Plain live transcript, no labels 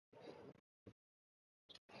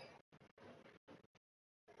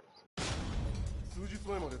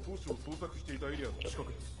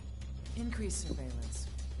Increase surveillance.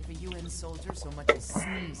 If a UN soldier so much as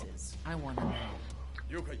sneezes, I want to know.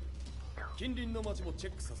 了解。近隣の町もチェ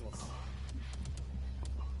ックさせます。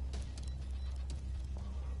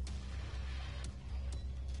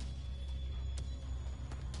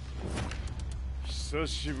久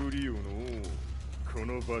しぶりよのこ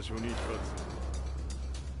の場所に立つ。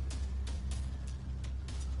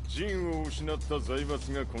陣を失った財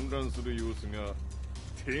閥が混乱する様子が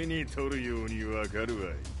手に取るようにわかる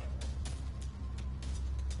わい。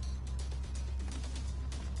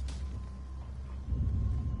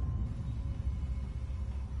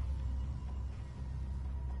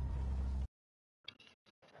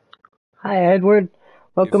Hi, Edward.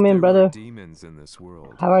 Welcome in, brother.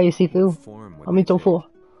 How are you, Sifu? Amitofu.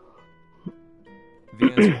 The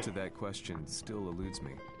answer to that question still eludes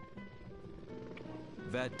me.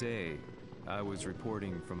 That day, I was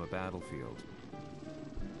reporting from a battlefield,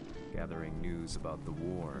 gathering news about the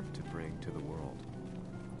war to bring to the world.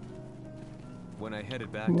 When I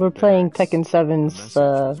headed back We're playing Tekken 7's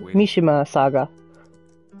Mishima Saga.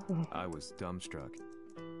 I was dumbstruck.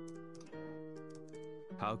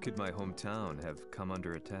 How could my hometown have come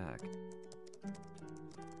under attack?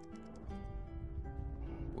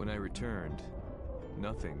 When I returned,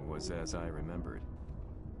 nothing was as I remembered.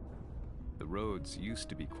 The roads used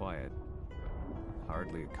to be quiet,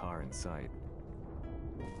 hardly a car in sight.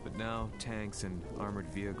 But now tanks and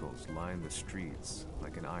armored vehicles line the streets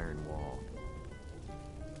like an iron wall.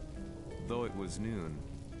 Though it was noon,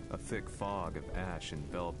 a thick fog of ash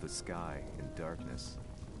enveloped the sky in darkness.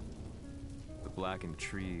 The blackened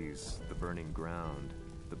trees, the burning ground,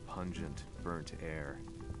 the pungent, burnt air.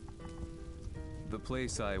 The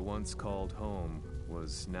place I once called home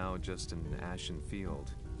was now just an ashen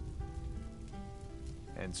field.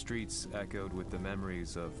 And streets echoed with the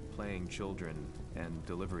memories of playing children and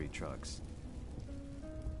delivery trucks.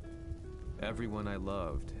 Everyone I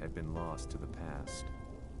loved had been lost to the past.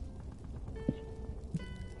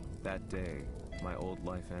 That day, my old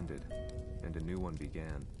life ended, and a new one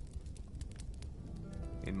began.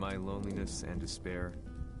 In my loneliness and despair,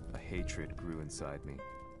 a hatred grew inside me.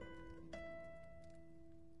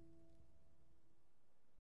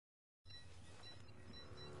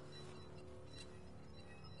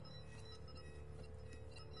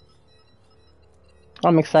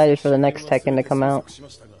 I'm excited for the next Tekken to come out.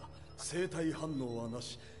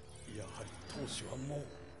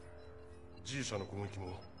 G社の攻撃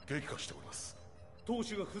も激化しております。当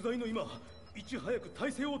主が不在の今、いち早く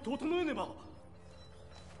体制を整えねば。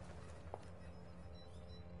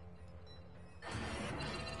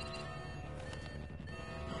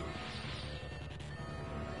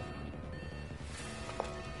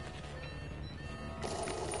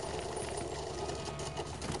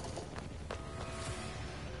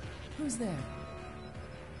Who's there?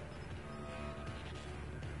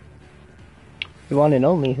 The one and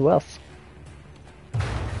only. Who else?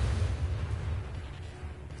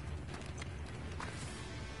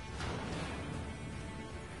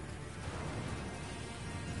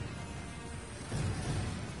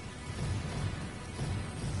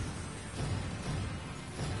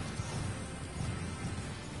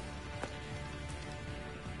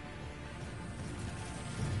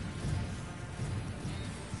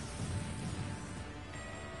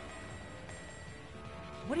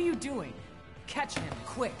 What are you doing? Catch him,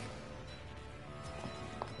 quick!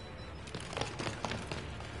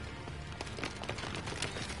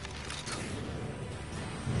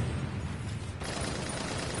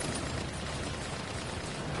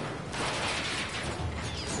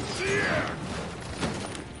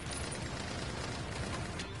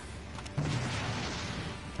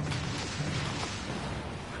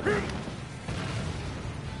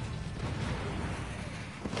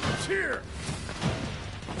 Here!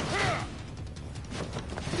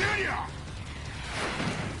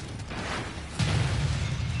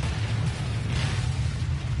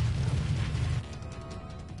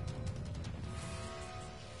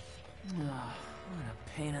 What a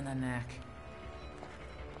pain in the neck.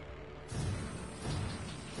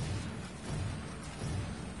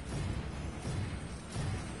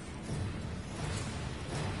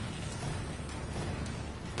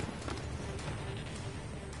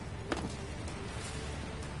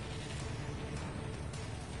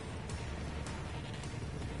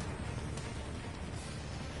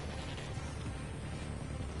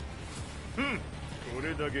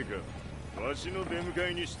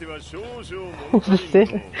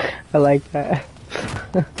 I like that.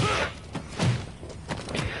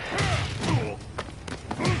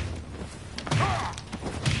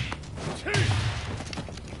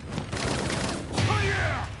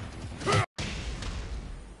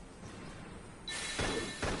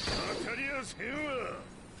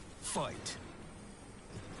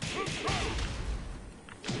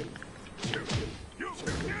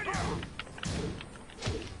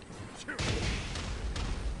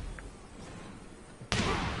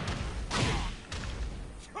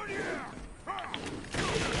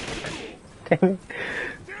 Damn it.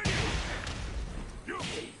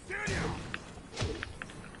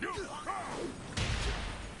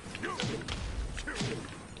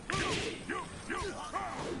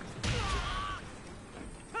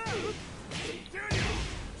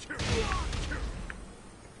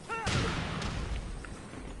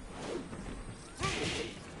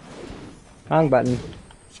 Wrong button.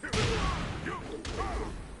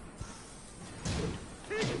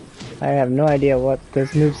 I have no idea what those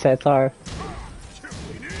movesets are.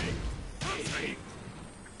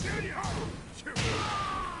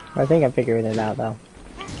 I think I'm figuring it out though.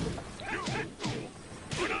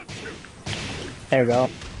 There we go.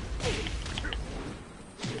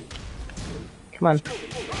 Come on.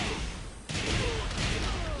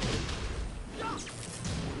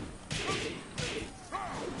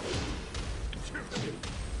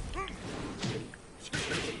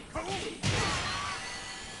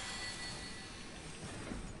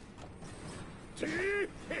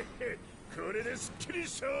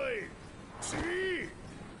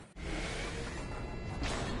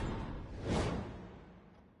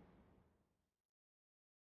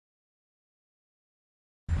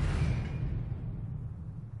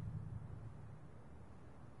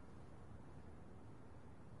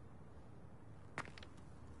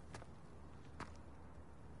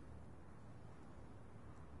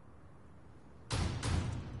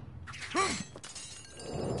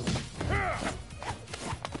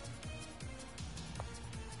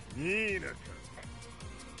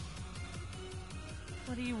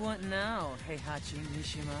 What do you want now, Heihachi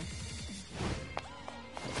Mishima?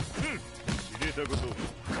 知れたこと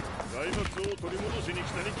財閥を取り戻しに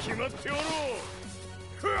来たに決まっておろう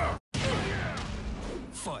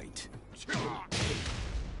Fight.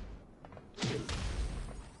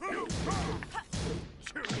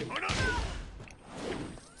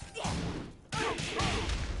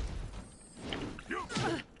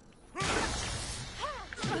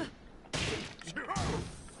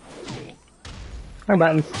 More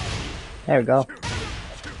buttons. There we go.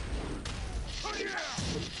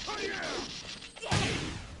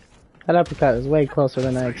 That uppercut is way closer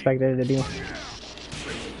than I expected it to be.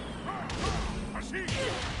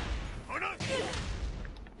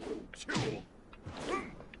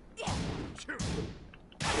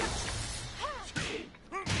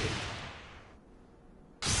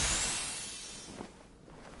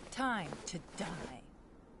 Time to die.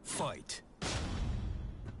 Fight.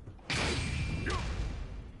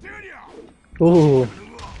 Ooh,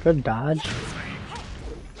 good dodge.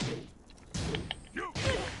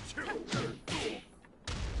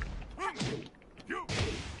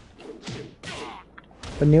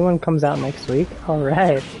 The new one comes out next week?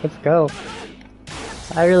 Alright, let's go.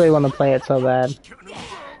 I really want to play it so bad.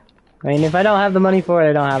 I mean, if I don't have the money for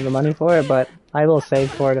it, I don't have the money for it, but I will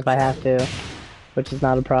save for it if I have to. Which is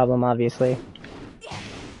not a problem, obviously.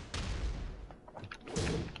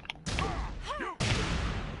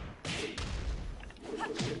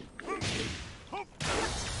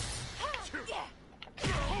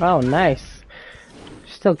 Oh, nice.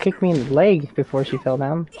 She still kicked me in the leg before she fell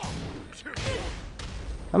down.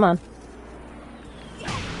 Come on.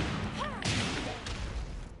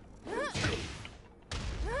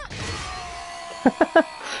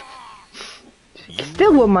 She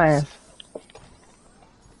still whooped my ass.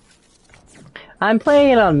 I'm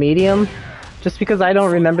playing it on medium, just because I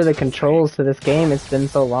don't remember the controls to this game. It's been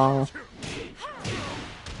so long.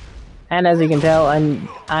 And as you can tell,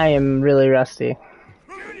 I am really rusty.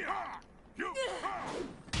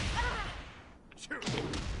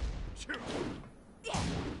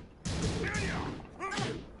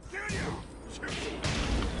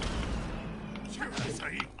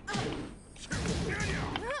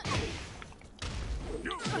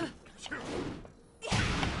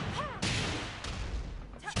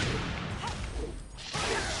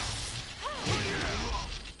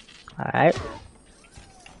 Alright.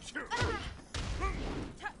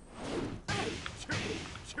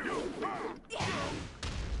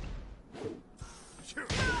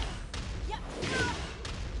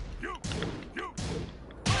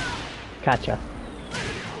 Gotcha.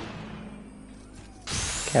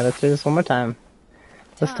 Okay, let's do this one more time.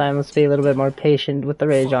 This time, let's be a little bit more patient with the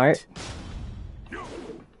rage art.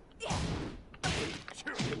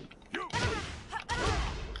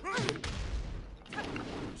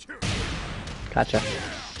 Gotcha.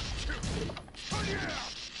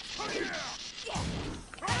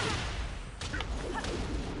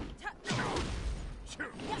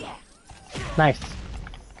 Nice.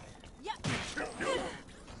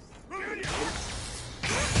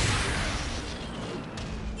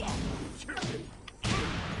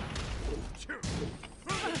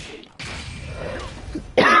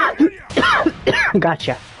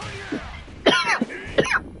 Gotcha.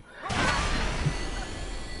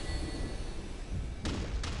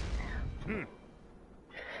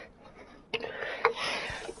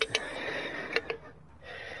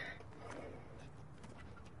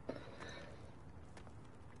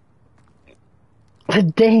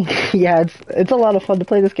 Dang, yeah, it's a lot of fun to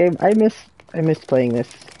play this game. I missed playing this.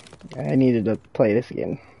 I needed to play this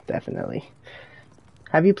again, definitely.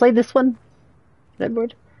 Have you played this one,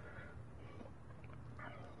 Redboard?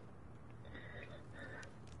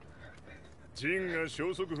 陣が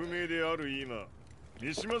消息不明である今、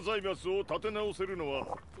三島財閥を立て直せるのは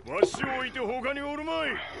わしを置いて他におるまい。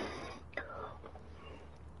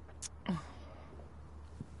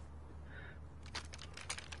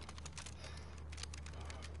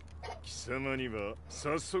貴様には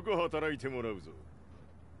早速働いてもらうぞ。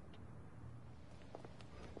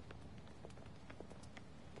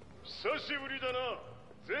久しぶりだな、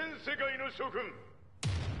全世界の諸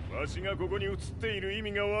君。わしがここに映っている意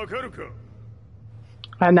味がわかるか。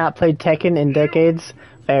 I've not played Tekken in decades.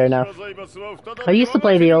 Fair enough. I used to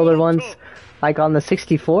play the older ones, like on the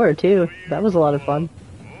 64 too. That was a lot of fun.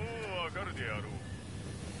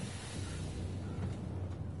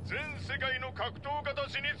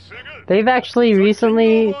 They've actually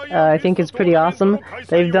recently, I think it's pretty awesome.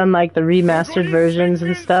 They've done like the remastered versions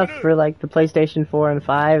and stuff for like the PlayStation 4 and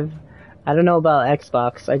 5. I don't know about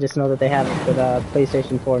Xbox. I just know that they have it for the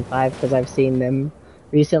PlayStation 4 and 5 because I've seen them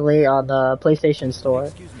recently on the PlayStation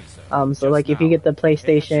Store. So like if you get the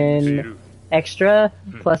PlayStation Extra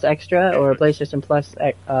Plus Extra or PlayStation Plus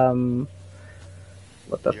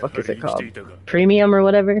what the fuck is it called? Premium or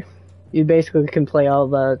whatever. You basically can play all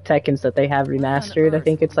the Tekkens that they have remastered. I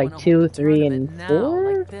think it's like 2, 3, and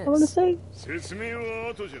 4, I want to say.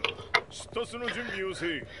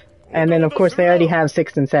 And then of course they already have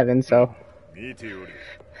 6 and 7, so...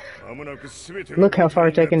 Look how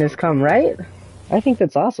far Tekken has come, right? I think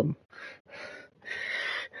that's awesome.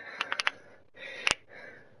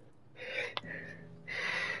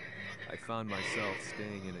 I found myself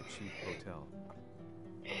staying in a cheap hotel.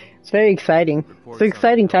 It's very exciting. It's an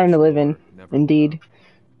exciting time to live in, indeed.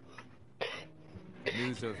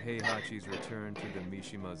 News of Heihachi's return to the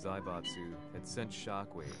Mishima Zaibatsu had sent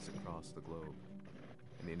shockwaves across the globe.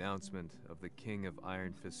 And the announcement of the King of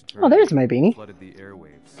Iron Fist there's my beanie. Flooded the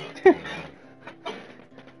airwaves.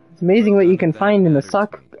 It's amazing what you can find in the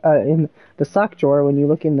sock drawer when you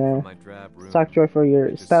look in the sock drawer for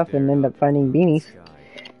your stuff and end up finding beanies.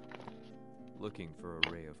 Looking for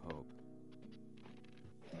a ray of hope.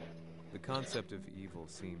 The concept of evil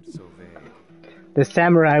seemed so vague. The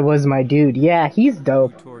samurai was my dude. Yeah, he's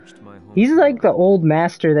dope. He's like the old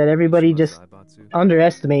master that everybody just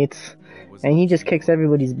underestimates, and he just kicks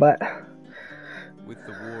everybody's butt. With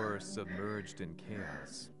the war submerged in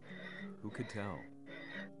chaos, who could tell?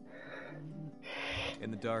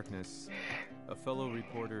 In the darkness, a fellow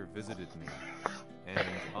reporter visited me and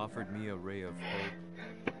offered me a ray of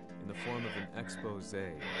hope in the form of an expose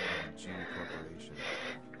on G Corporation.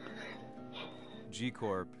 G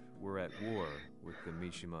Corp were at war with the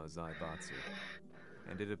Mishima Zaibatsu,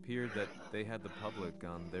 and it appeared that they had the public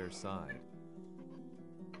on their side.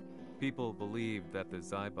 People believed that the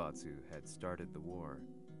Zaibatsu had started the war,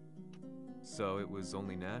 so it was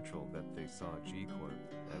only natural that they saw G Corp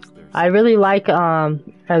as their side. I really like,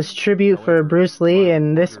 as tribute for Bruce Lee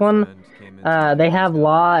in this one, they have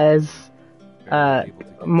Law as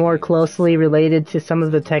more closely related to some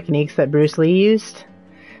of the techniques that Bruce Lee used,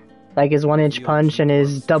 like his 1-inch punch and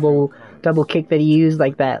his double kick that he used,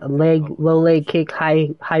 like that low leg kick,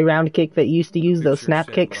 high round kick that he used to use, those snap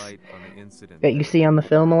kicks that you see on the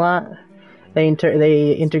film a lot. They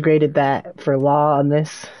integrated that for Law on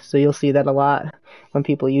this, so you'll see that a lot when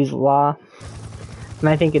people use Law. And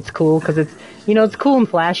I think it's cool because it's, it's cool and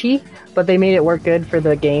flashy, but they made it work good for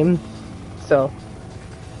the game. So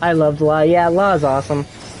I loved Law. Yeah, Law is awesome.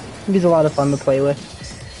 He's a lot of fun to play with.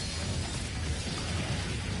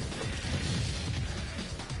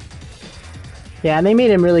 Yeah, and they made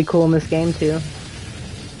him really cool in this game too.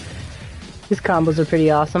 His combos are pretty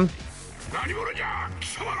awesome.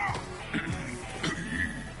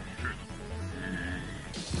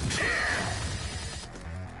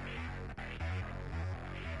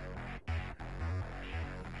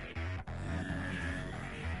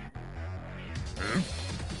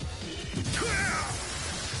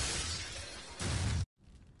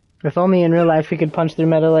 If only in real life we could punch through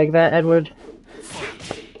metal like that, Edward.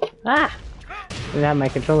 Ah! I didn't have my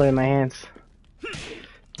controller in my hands.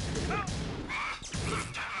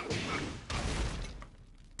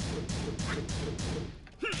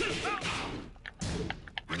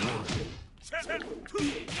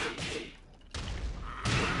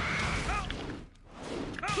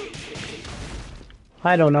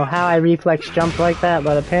 I don't know how I reflex jumped like that,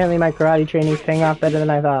 but apparently my karate training's paying off better than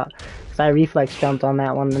I thought. Because I reflex jumped on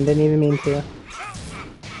that one and didn't even mean to.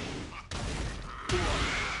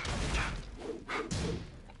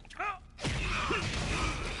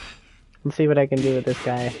 Let's see what I can do with this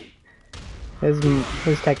guy.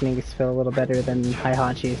 His techniques feel a little better than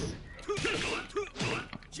Heihachi's.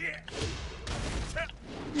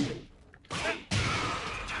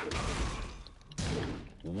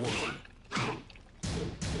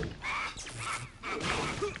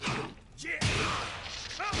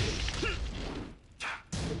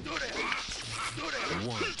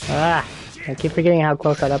 Ah! I keep forgetting how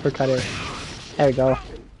close that uppercut is. There we go.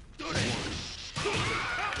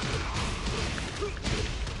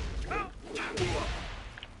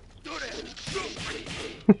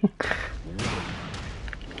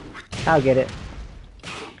 I'll get it.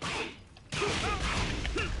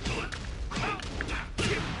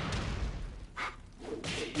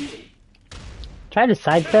 Try to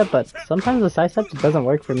sidestep, but sometimes the sidestep just doesn't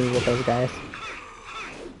work for me with those guys.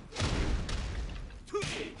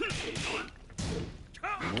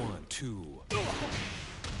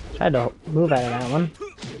 Tried to move out of that one.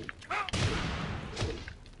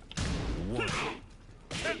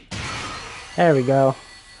 There we go.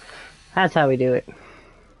 That's how we do it.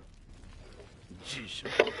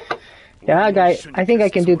 Yeah, I think I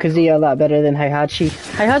can do Kazuya a lot better than Heihachi.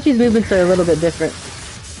 Heihachi's movements are a little bit different.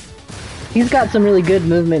 He's got some really good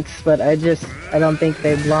movements, but I don't think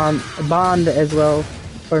they bond as well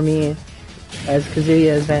for me as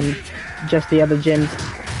Kazuya's and just the other gyms.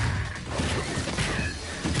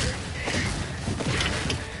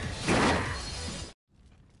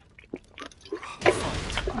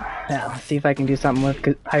 Yeah, let's see if I can do something with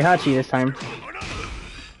Heihachi this time.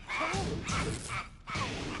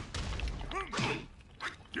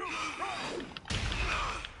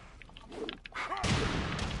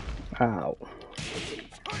 Ow.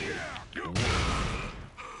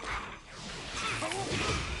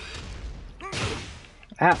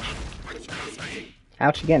 Ouch.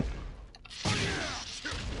 Ouch again.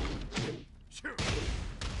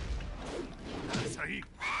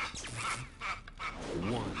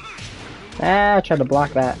 Ah, try to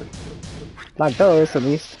block that. Block those at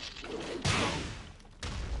least.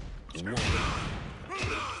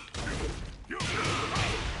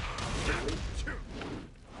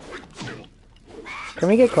 Can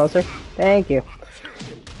we get closer? Thank you.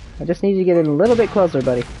 I just need you to get a little bit closer,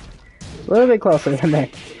 buddy. A little bit closer than there.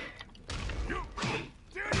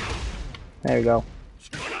 There we go.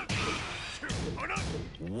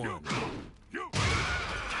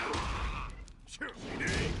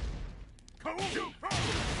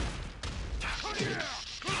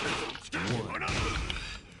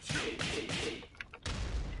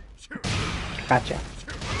 Gotcha.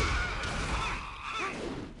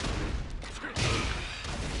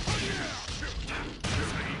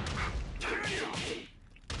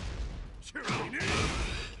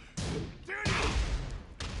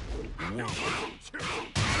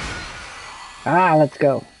 Ah, let's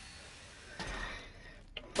go.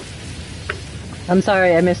 I'm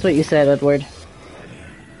sorry, I missed what you said, Edward.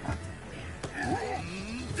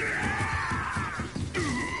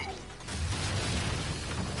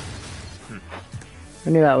 I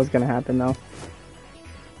knew that was gonna happen, though.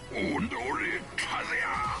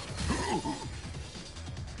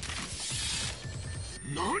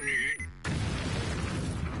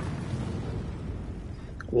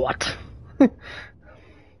 What?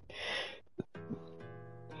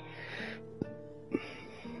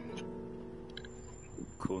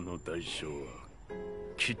 この代償は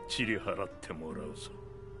きっちり払ってもらうぞ。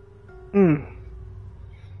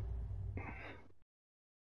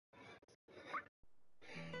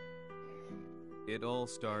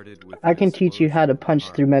I can teach you how to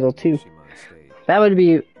punch through metal too. That would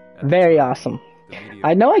be very awesome.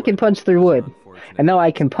 I know I can punch through wood. I know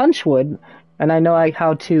I can punch wood, and I know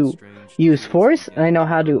how to use force, and I know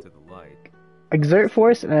how to exert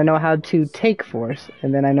force, and I know how to take force,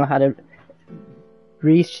 and then I know how to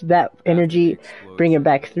reach that energy, bring it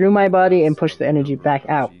back through my body, and push the energy back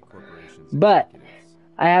out. But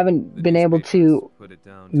I haven't been able to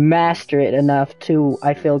master it enough to,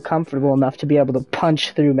 I feel comfortable enough to be able to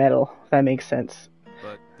punch through metal, if that makes sense.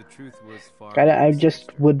 I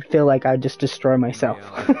just would feel like I'd just destroy myself.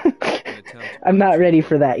 I'm not ready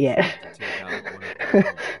for that yet. I'm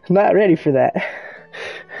not ready for that.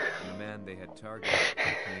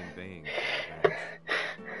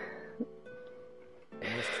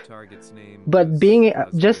 But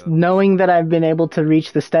just knowing that I've been able to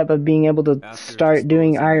reach the step of being able to start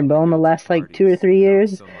doing Iron Bone the last like 2 or 3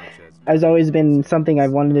 years has always been something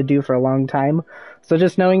I've wanted to do for a long time. So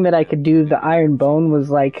just knowing that I could do the iron bone was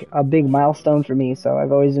like a big milestone for me, so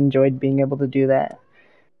I've always enjoyed being able to do that.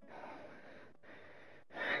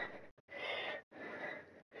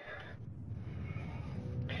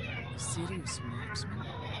 The Sirius marksmen.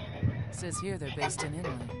 It says here they're based in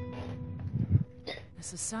Italy. A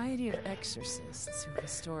society of exorcists who've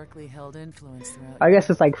historically held influence throughout. I guess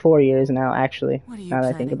it's like 4 years now, actually, What are you now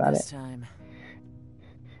that I think about it. time?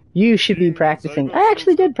 You should be practicing. I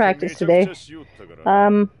actually did practice today.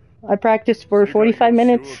 I practiced for 45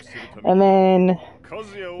 minutes, and then,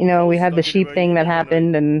 you know, we had the sheep thing that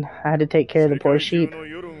happened, and I had to take care of the poor sheep,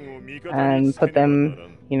 and put them,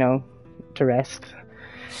 you know, to rest.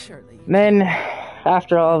 Surely. Then,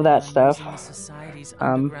 after all of that stuff,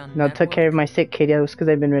 took care of my sick kiddos, because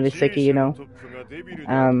they've been really sicky, you know,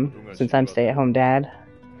 since I'm stay-at-home dad.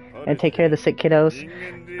 And take care of the sick kiddos,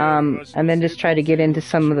 and then just try to get into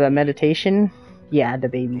some of the meditation. Yeah, the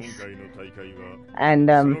babies. And,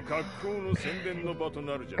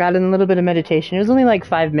 got in a little bit of meditation. It was only like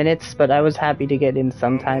 5 minutes, but I was happy to get in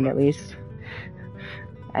some time at least.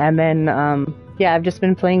 And then, yeah, I've just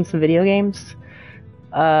been playing some video games.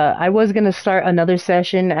 I was gonna start another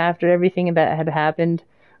session after everything that had happened,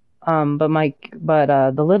 but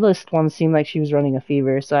the littlest one seemed like she was running a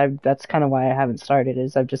fever, so that's kind of why I haven't started.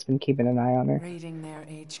 Is I've just been keeping an eye on her. Raiding their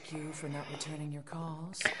HQ for not returning your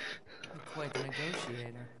calls. You're quite the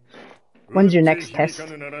negotiator. When's your next test?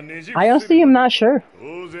 I honestly am not sure,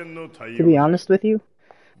 to be honest with you.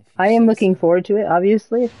 I am looking forward to it,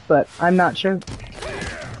 obviously, but I'm not sure.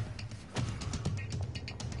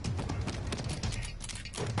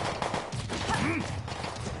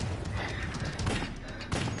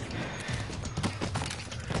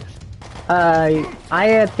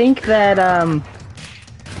 I think that,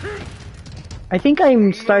 I think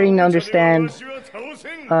I'm starting to understand,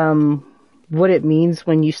 what it means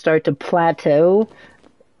when you start to plateau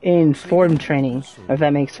in form training, if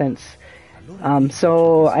that makes sense.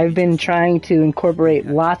 So I've been trying to incorporate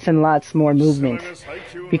lots and lots more movement,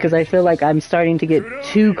 because I feel like I'm starting to get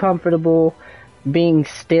too comfortable being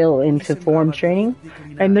still into form training.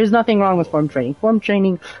 And there's nothing wrong with form training. Form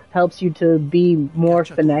training helps you to be more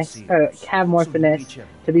finesse, have more finesse,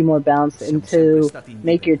 to be more balanced, and to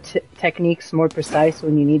make your techniques more precise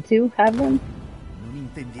when you need to have them,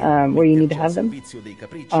 where you need to have them.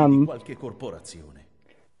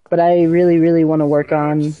 But I really, really want to work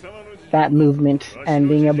on that movement and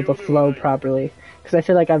being able to flow properly, because I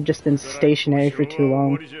feel like I've just been stationary for too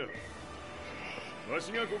long.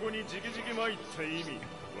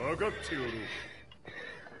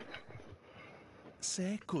 Se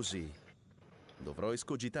è così, dovrò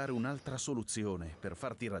escogitare un'altra soluzione per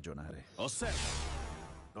farti ragionare.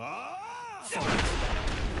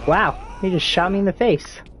 Wow, he just shot me in the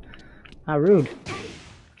face. How rude.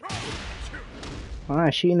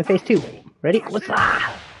 Alright, shoot you in the face too. Ready? What's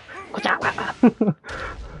that? What's that?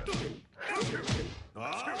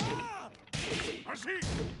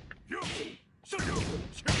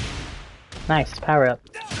 Nice, power up.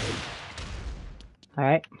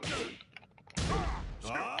 Alright.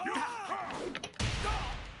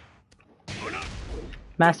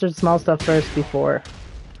 Master the small stuff first before.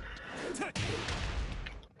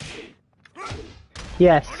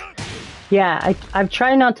 Yes. Yeah, I've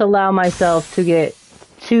tried not to allow myself to get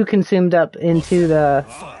too consumed up into the...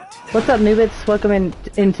 What's up, Nubits? Welcome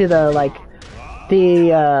into the, like,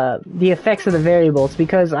 the effects of the variables,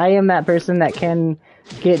 because I am that person that can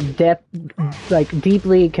get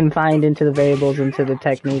deeply confined into the variables, into the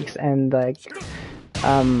techniques, and, like,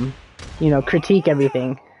 you know, critique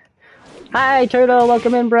everything. Hi, Turtle!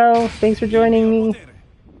 Welcome in, bro! Thanks for joining me!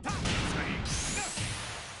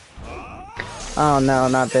 Oh no,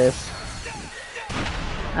 not this.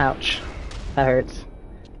 Ouch. That hurts.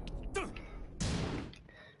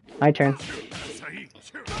 My turn.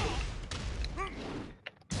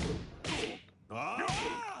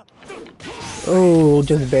 Oh,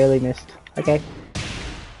 just barely missed. Okay.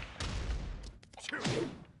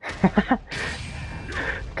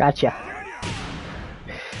 Gotcha.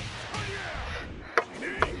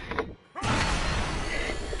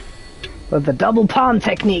 But the double palm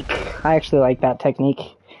technique. I actually like that technique.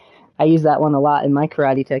 I use that one a lot in my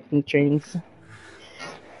karate technique trainings.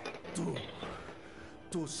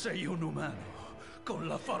 Tu sei un umano con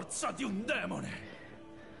la forza di un demone.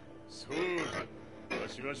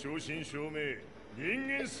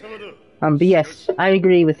 But yes, I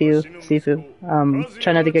agree with you, Sifu.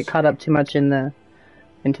 Try not to get caught up too much into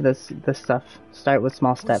the stuff. Start with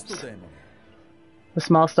small steps. The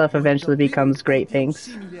small stuff eventually becomes great things.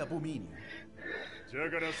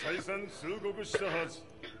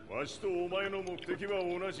 わしとお前の目的は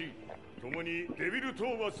同じ。共にデビル討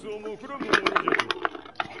伐を目論むものじゃと。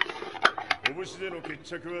拳での決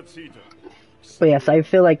着はついた。But yes, I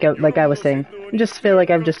feel like I was saying, I just feel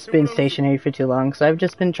like I've just been stationary for too long, so I've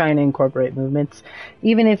just been trying to incorporate movements,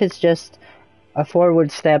 even if it's just a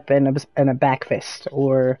forward step and a back fist,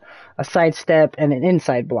 or a side step and an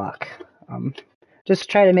inside block. Just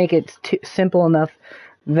try to make it simple enough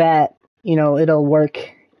that, you know, it'll work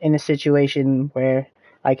in a situation where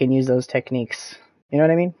I can use those techniques. You know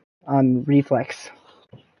what I mean? On reflex.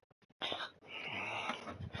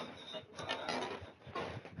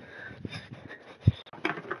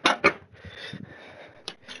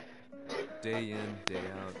 Day in, day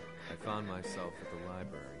out, I found myself at the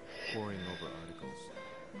library, poring over articles.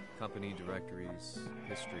 Company directories,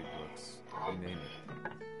 history books, you name it.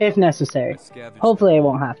 If necessary. Hopefully I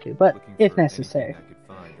won't have to, but if necessary.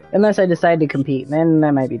 Unless I decide to compete, then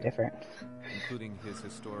that might be different. Including his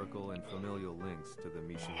historical and familial links to the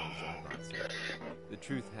Mishima Zaibatsu. The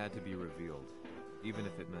truth had to be revealed, even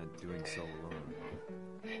if it meant doing so alone.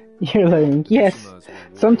 You're learning, yes.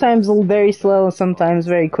 Sometimes very slow, sometimes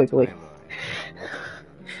very quickly. With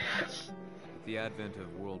the advent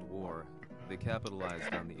of World War, they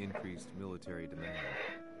capitalized on the increased military demand.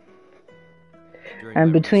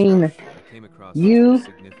 And between you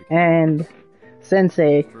and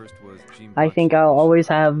Sensei, I think I'll always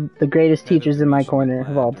have the greatest teachers in my corner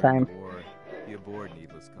of all time. He abhorred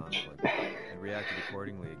needless conflict and reacted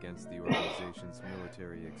accordingly against the organization's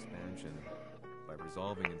military expansion by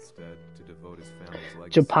resolving instead to devote his family's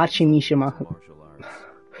legacy Japachi Mishima. to martial arts.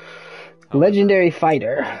 Legendary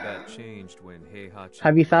fighter.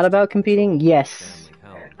 Have you thought about competing? Yes.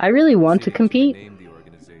 I really want to compete,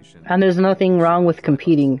 and there's nothing wrong with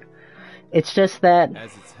competing. It's just that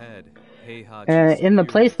in the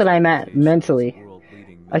place that I'm at mentally,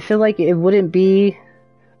 I feel like it wouldn't be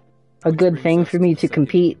a good thing for me to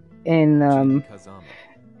compete in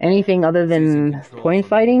anything other than point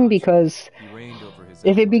fighting, because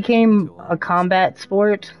if it became a combat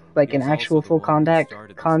sport, like an actual full contact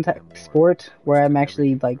sport, where I'm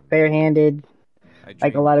actually like barehanded,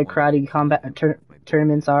 like a lot of karate combat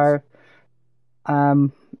tournaments are,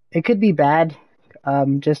 it could be bad.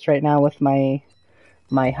 Just right now with my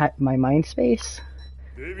mind space,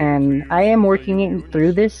 and I am working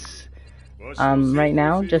through this right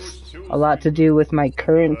now. Just a lot to do with my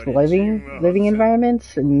current living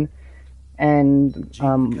environments, and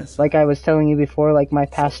like I was telling you before, like my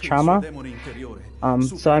past trauma.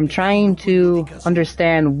 So I'm trying to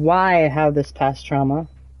understand why I have this past trauma,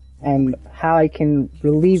 and how I can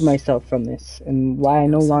relieve myself from this, and why I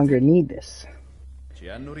no longer need this.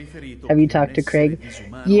 Have you talked to Craig?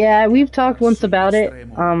 Yeah, we've talked once about it.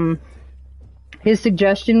 His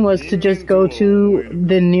suggestion was to just go to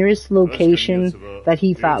the nearest location that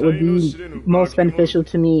he thought would be most beneficial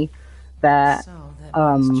to me, that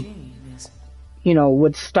you know,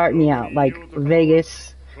 would start me out, like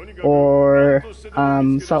Vegas or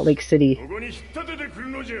Salt Lake City,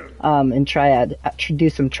 and do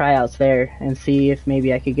some tryouts there and see if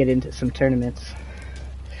maybe I could get into some tournaments.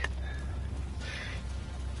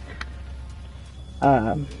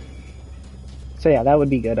 So yeah, that would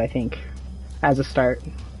be good, I think, as a start.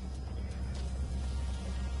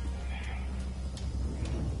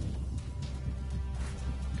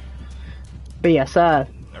 But yes,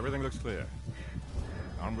 everything looks clear.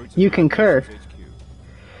 You concur.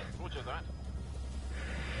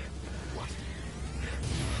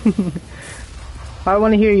 I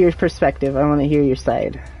want to hear your perspective. I want to hear your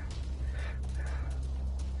side.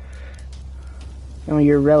 I want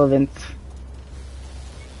your relevance.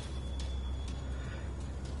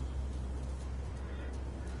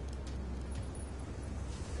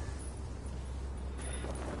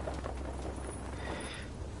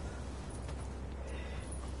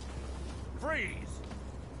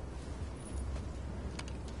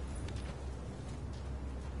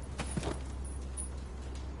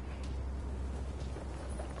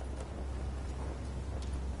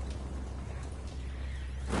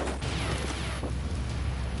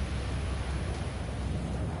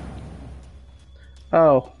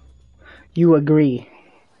 Oh, you agree.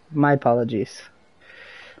 My apologies.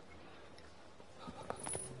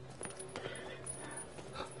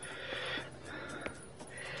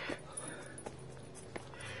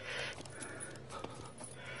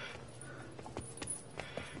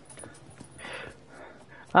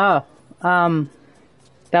 Oh,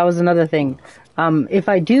 that was another thing. If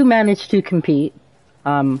I do manage to compete,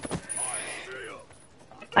 I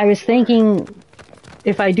was thinking,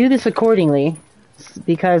 if I do this accordingly,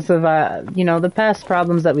 because of you know, the past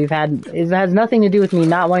problems that we've had. It has nothing to do with me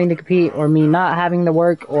not wanting to compete or me not having the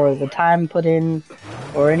work or the time put in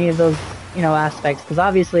or any of those, you know, aspects. Because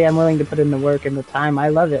obviously I'm willing to put in the work and the time. I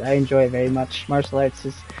love it. I enjoy it very much. Martial arts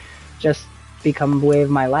has just become a way of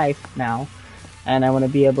my life now, and I want to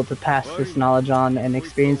be able to pass this knowledge on and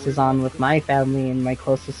experiences on with my family and my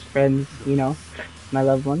closest friends, you know, my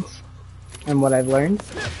loved ones, and what I've learned.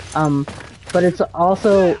 But it's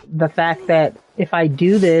also the fact that if I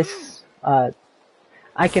do this,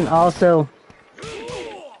 I can also...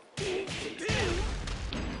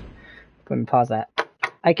 Let me pause that.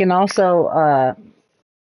 I can also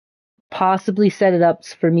possibly set it up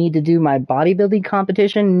for me to do my bodybuilding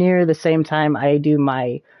competition near the same time I do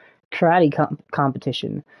my karate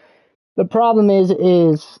competition. The problem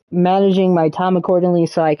is managing my time accordingly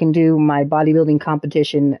so I can do my bodybuilding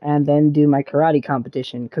competition and then do my karate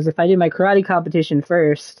competition. Because if I do my karate competition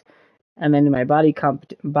first and then do my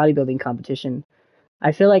bodybuilding competition,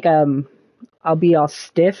 I feel like I'll be all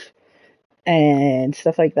stiff and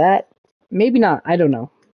stuff like that. Maybe not, I don't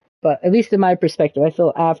know. But at least in my perspective, I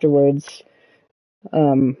feel afterwards,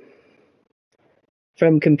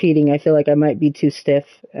 from competing, I feel like I might be too stiff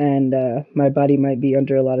and my body might be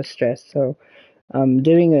under a lot of stress. So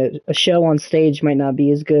doing a show on stage might not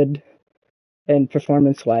be as good and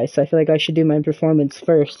performance-wise. So I feel like I should do my performance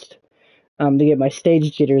first to get my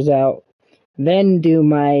stage jitters out, then do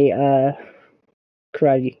my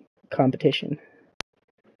karate competition.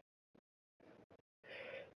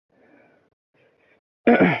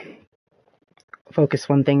 Focus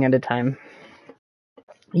one thing at a time.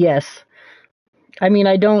 Yes. I mean,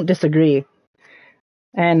 I don't disagree.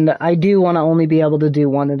 And I do want to only be able to do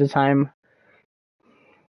one at a time.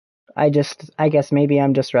 I guess maybe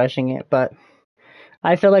I'm just rushing it, but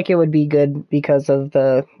I feel like it would be good because of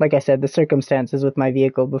like I said, the circumstances with my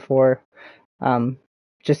vehicle before.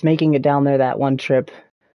 Just making it down there that one trip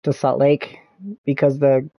to Salt Lake, because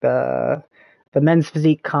the men's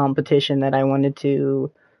physique competition that I wanted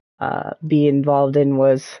to be involved in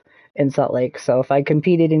was in Salt Lake. So if I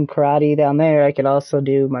competed in karate down there, I could also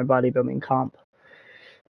do my bodybuilding comp.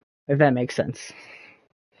 If that makes sense.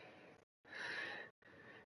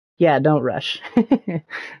 Yeah, don't rush.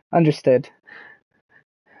 Understood.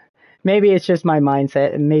 Maybe it's just my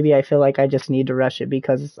mindset, and maybe I feel like I just need to rush it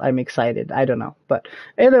because I'm excited. I don't know. But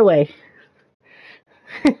either way.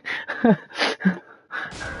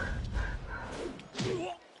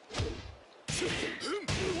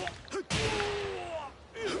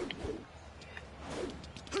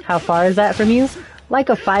 How far is that from you? Like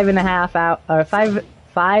a 5.5 hour, or 5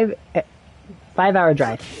 hour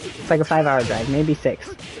drive. It's like a 5 hour drive, maybe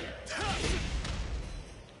 6.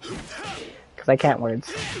 Because I can't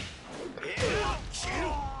words.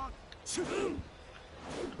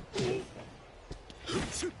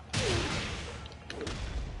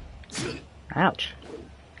 Ouch.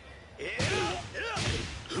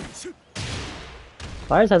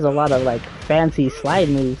 Lars has a lot of like fancy slide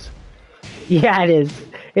moves. Yeah, it is.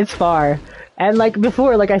 It's far. And like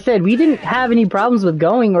before, like I said, we didn't have any problems with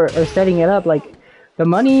going or setting it up. Like the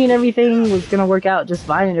money and everything was gonna work out just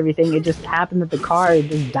fine and everything. It just happened that the car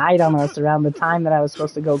just died on us around the time that I was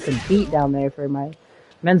supposed to go compete down there for my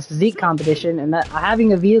men's physique competition, and that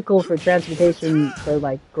having a vehicle for transportation for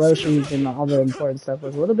like groceries and all the important stuff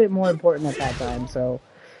was a little bit more important at that time. So,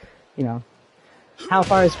 you know, how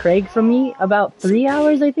far is Craig from me? About 3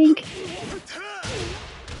 hours, I think.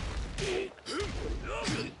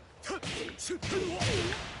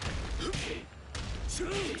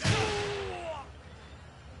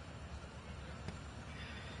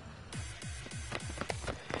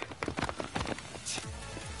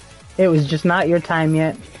 It was just not your time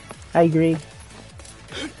yet. I agree.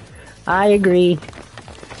 I agree.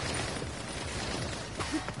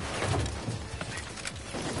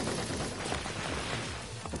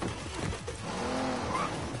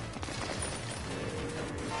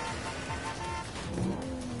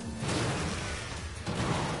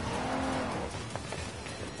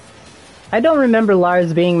 I don't remember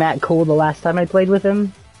Lars being that cool the last time I played with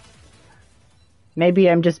him. Maybe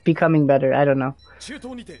I'm just becoming better, I don't know.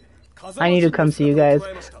 I need to come see you guys.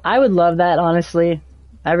 I would love that, honestly.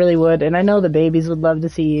 I really would, and I know the babies would love to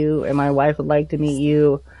see you, and my wife would like to meet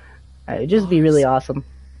you. It'd just be really awesome.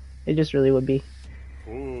 It just really would be.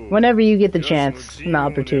 Whenever you get the chance and the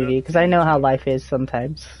opportunity, because I know how life is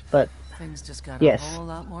sometimes, but yes,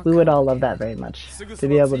 we would all love that very much, to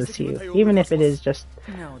be able to see you, even if it is just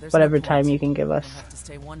whatever time you can give us. We'll have to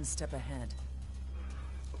stay one step ahead.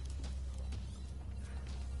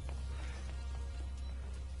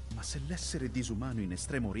 Ma se l'essere disumano in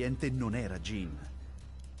Estremo Oriente non era Jin,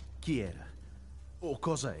 chi era? O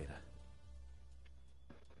cosa era?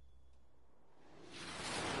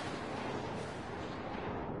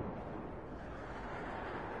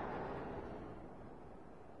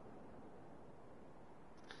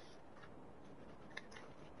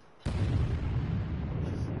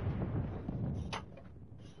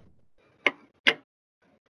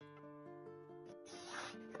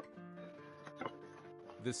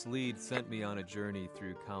 This lead sent me on a journey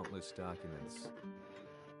through countless documents,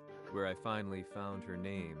 where I finally found her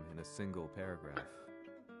name in a single paragraph.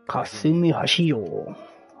 Kasumi Hashijo.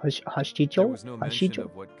 There Hashijo? was no mention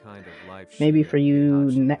of what kind of life Maybe she for and you,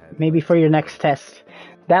 Heihachi had maybe led. for your next test.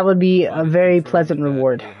 That would be But a it very confirmed pleasant that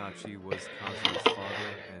reward. Heihachi was Kazuya's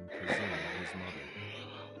father and Kazumi his mother.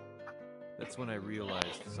 That's when I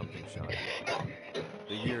realized something shocking.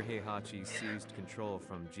 The year Heihachi seized control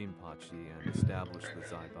from Jinpachi and established the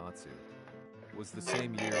Zaibatsu was the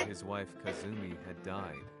same year his wife Kazumi had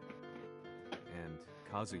died, and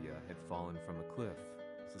Kazuya had fallen from a cliff,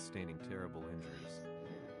 sustaining terrible injuries.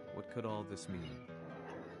 What could all this mean?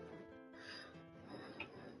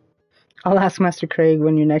 I'll ask Master Craig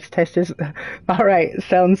when your next test is. Alright,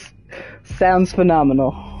 sounds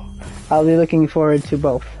phenomenal. I'll be looking forward to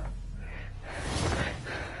both.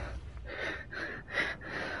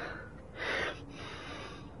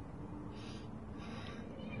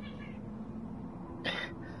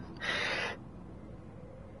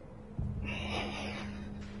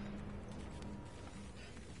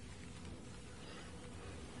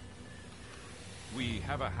 We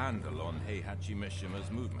have a handle on Heihachi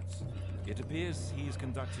Mishima's movements. It appears he is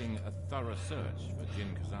conducting a thorough search for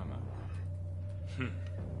Jin Kazama.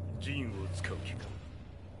 ジンを使う気か。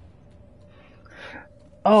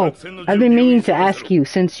 Oh, I've been meaning to ask you,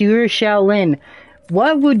 since you're Shaolin,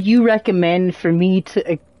 what would you recommend for me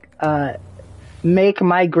to make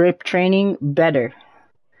my grip training better?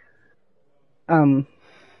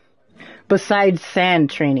 Besides sand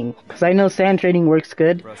training, because I know sand training works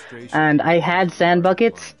good, and I had sand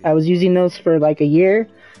buckets. I was using those for like a year,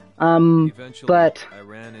 but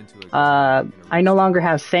I no longer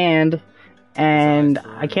have sand, and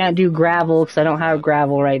I can't do gravel because I don't have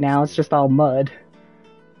gravel right now. It's just all mud.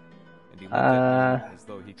 So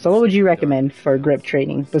what would you recommend for grip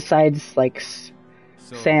training besides like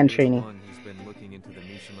sand training? Who's been looking into the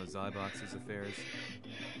Mishima Zaibatsu's affairs?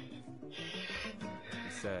 He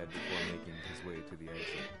said before making his way to the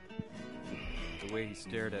exit. The way he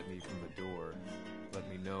stared at me from the door let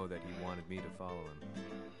me know that he wanted me to follow him.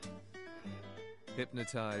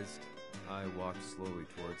 Hypnotized, I walked slowly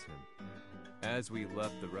towards him. As we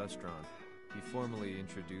left the restaurant, he formally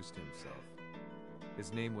introduced himself.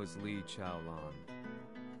 His name was Li Chaolan.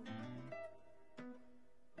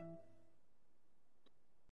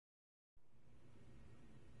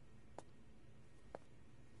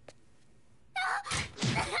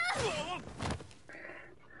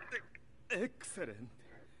 Excellent.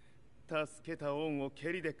 助けた恩を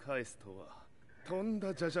蹴りで返すとはとん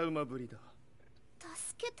だじゃじゃ馬ぶりだ。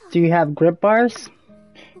 Do you have grip bars?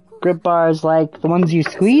 Grip bars like the ones you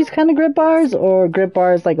squeeze kind of grip bars, or grip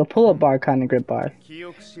bars like a pull-up bar kind of grip bar? 記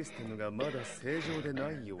憶システムがまだ正常でな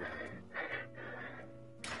いようだ。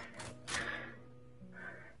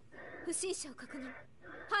不審者を確認。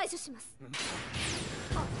排除します。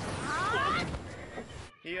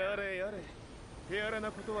やれやれ。手荒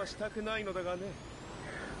なことはしたくないのだがね。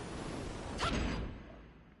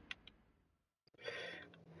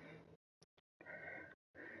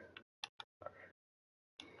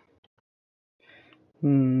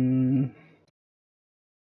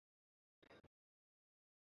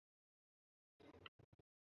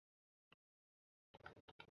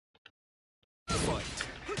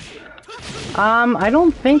I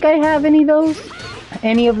don't think I have any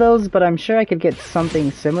of those, but I'm sure I could get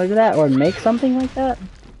something similar to that, or make something like that.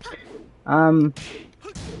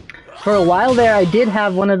 For a while there, I did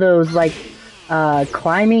have one of those, like,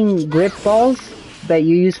 climbing grip balls that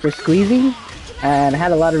you use for squeezing, and it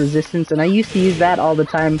had a lot of resistance, and I used to use that all the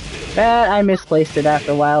time, but I misplaced it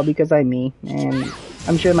after a while because I'm me, and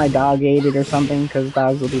I'm sure my dog ate it or something, because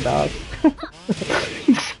dogs will be dogs.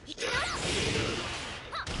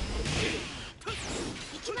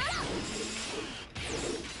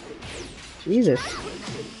 Jesus.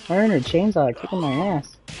 Her and her chainsaw are kicking my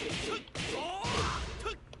ass.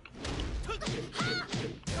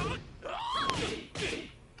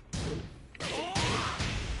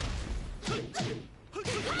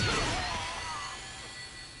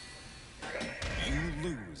 You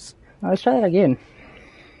lose. Let's try that again.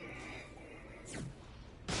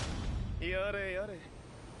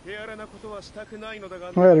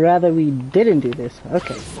 Or I'd rather we didn't do this.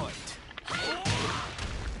 Okay.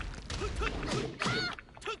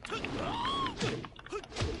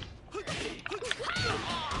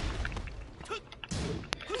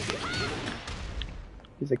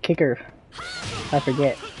 He's a kicker. I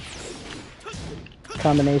forget.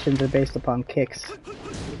 Combinations are based upon kicks.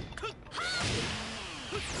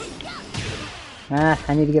 Ah,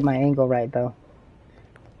 I need to get my angle right though.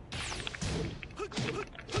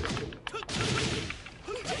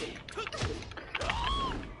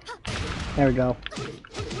 There we go.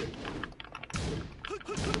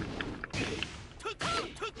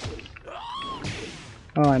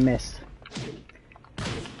 Oh, I missed.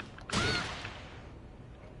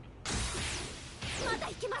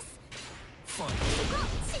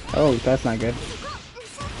 Oh, that's not good.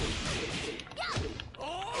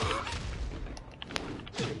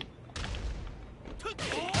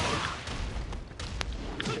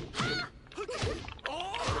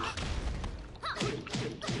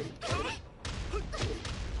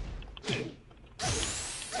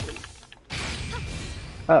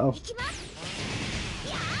 Uh-oh.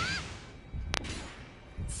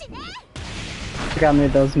 Got me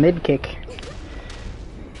those mid kick.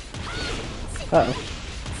 Uh-oh.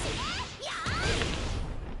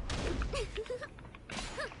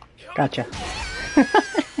 Gotcha.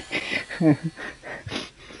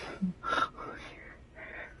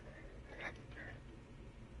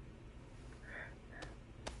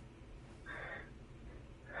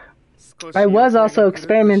 I was also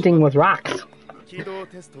experimenting with rocks.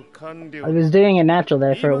 I was doing it natural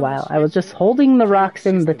there for a while. I was just holding the rocks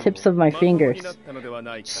in the tips of my fingers.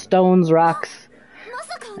 Stones, rocks,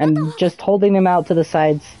 and just holding them out to the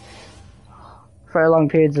sides for long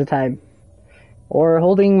periods of time. Or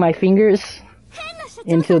holding my fingers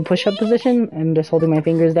into the push-up position and just holding my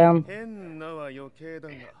fingers down.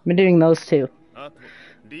 I've been doing those too.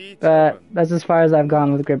 But that's as far as I've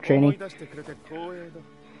gone with grip training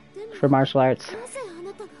for martial arts.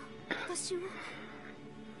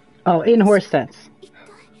 Oh, in horse stance.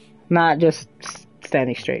 Not just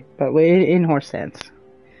standing straight, but in horse stance.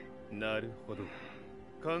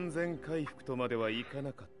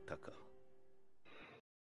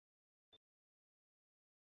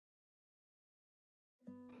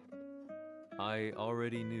 I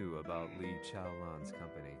already knew about Li Chaolan's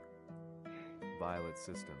company, Violet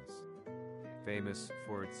Systems, famous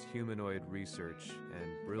for its humanoid research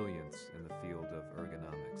and brilliance in the field of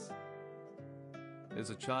ergonomics.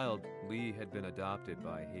 As a child, Li had been adopted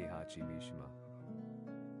by Heihachi Mishima,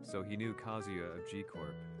 so he knew Kazuya of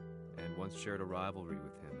G-Corp and once shared a rivalry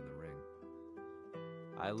with him in the ring.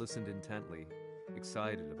 I listened intently,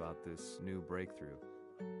 excited about this new breakthrough.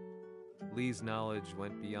 Li's knowledge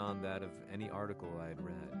went beyond that of any article I had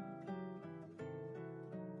read.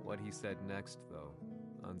 What he said next, though,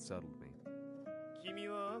 unsettled me.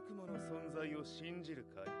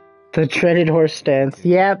 The dreaded horse stance.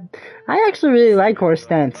 Yeah, I actually really like horse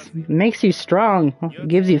stance. It makes you strong,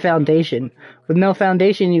 gives you foundation. With no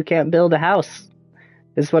foundation, you can't build a house.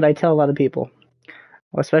 Is what I tell a lot of people.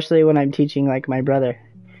 Especially when I'm teaching like my brother.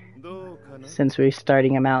 Since we're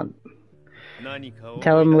starting him out.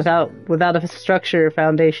 Tell him without a structure or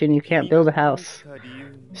foundation, you can't build a house.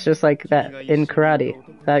 It's just like that in karate.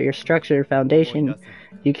 Without your structure or foundation,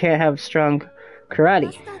 you can't have strong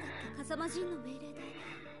karate.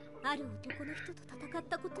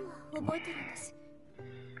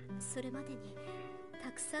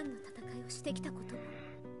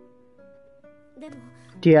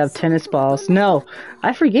 Do you have tennis balls? No,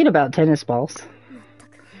 I forget about tennis balls.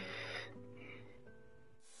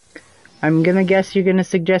 I'm gonna guess you're gonna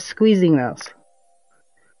suggest squeezing those.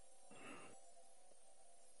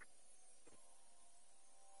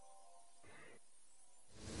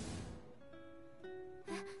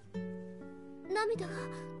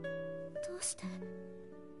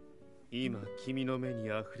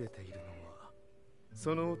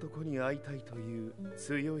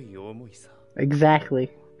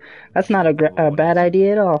 Exactly. That's not a bad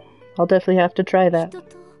idea at all. I'll definitely have to try that.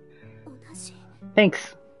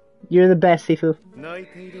 Thanks. You're the best, Sifu.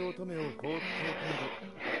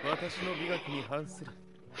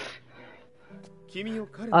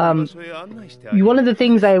 One of the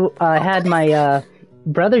things I had my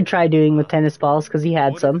brother try doing with tennis balls, because he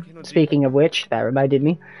had some, speaking of which, that reminded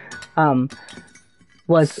me,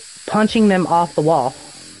 was punching them off the wall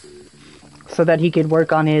so that he could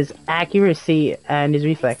work on his accuracy and his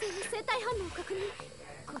reflex.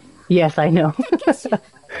 Yes, I know.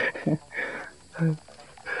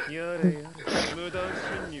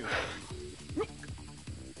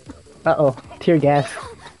 Uh-oh, tear gas.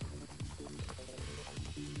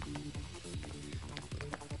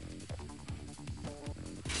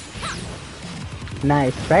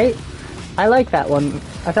 Nice, right? I like that one.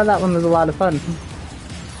 I thought that one was a lot of fun.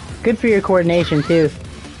 Good for your coordination, too.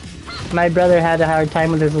 my brother had a hard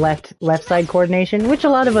time with his left side coordination, which a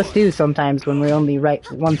lot of us do sometimes when we're only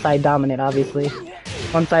one side dominant, obviously.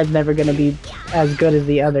 One side's never going to be as good as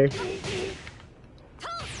the other.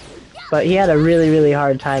 But he had a really, really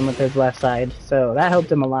hard time with his left side, so that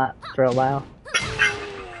helped him a lot for a while.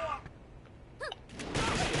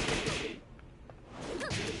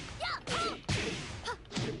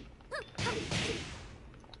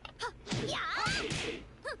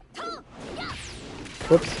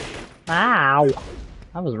 Whoops. Ow!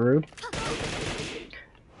 That was rude.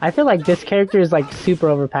 I feel like this character is like super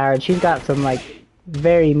overpowered. She's got some like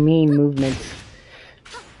very mean movements.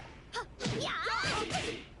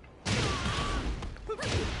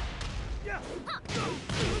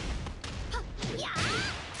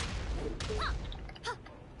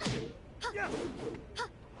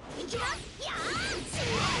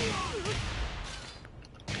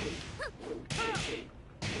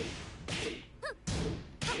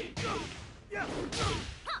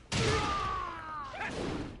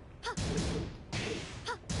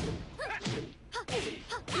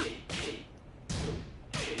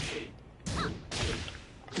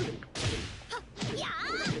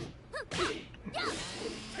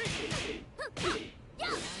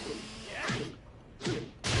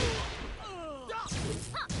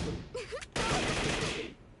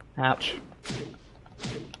 Ouch.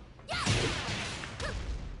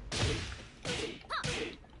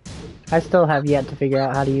 I still have yet to figure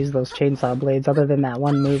out how to use those chainsaw blades other than that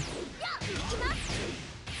one move.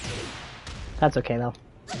 That's okay though.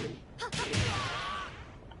 At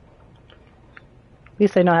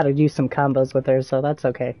least I know how to do some combos with her, so that's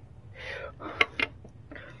okay.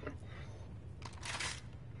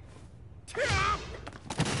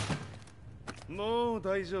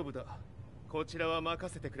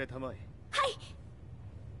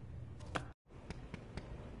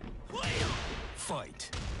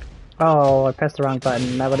 Fight. Oh, I pressed the wrong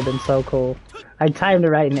button. That would have been so cool. I timed it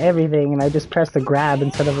right and everything, and I just pressed the grab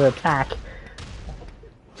instead of the attack.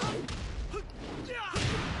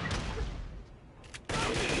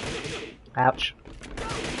 Ouch.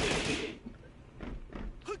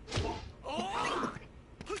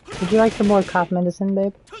 Would you like some more cough medicine,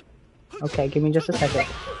 babe? Okay, give me just a second.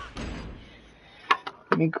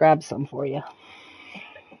 Let me grab some for you.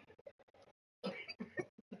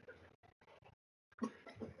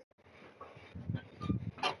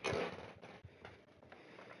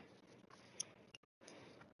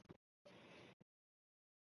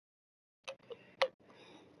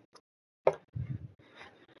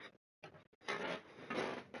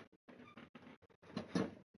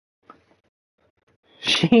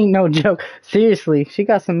 She ain't no joke. Seriously, she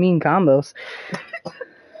got some mean combos.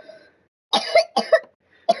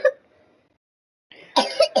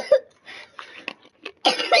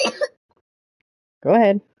 Go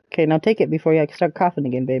ahead. Okay, now take it before you start coughing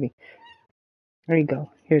again, baby. There you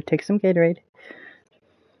go. Here, take some Gatorade.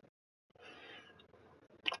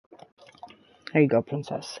 There you go,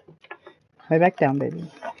 princess. Lay back down,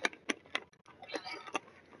 baby.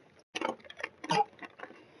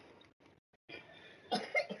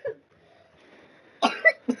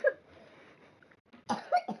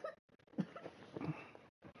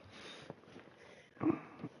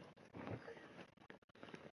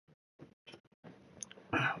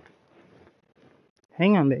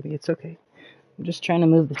 Hang on, baby. It's okay. I'm just trying to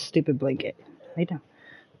move this stupid blanket. Lay down.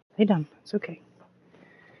 Lay down. It's okay.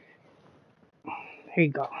 Here you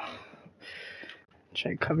go.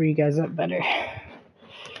 Try to cover you guys up better.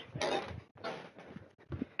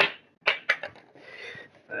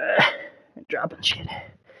 Dropping shit.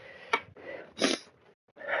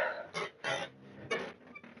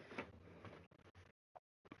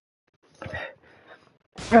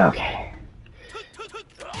 Okay.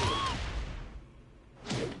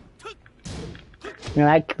 You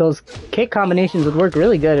know, those kick combinations would work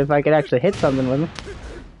really good if I could actually hit something with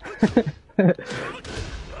them.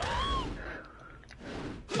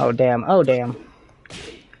 Oh damn, oh damn.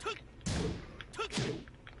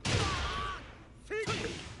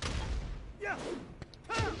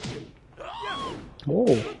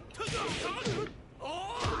 Oh.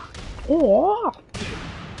 Oh.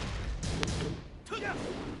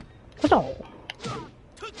 Oh.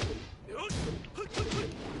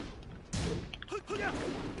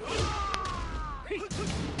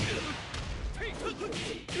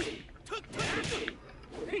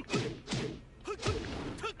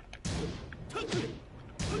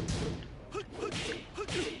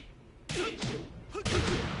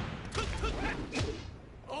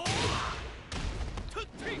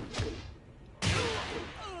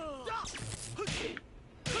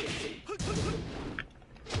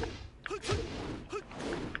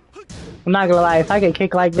 I'm not gonna lie, if I could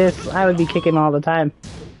kick like this, I would be kicking all the time.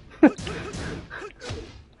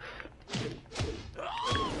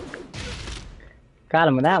 Got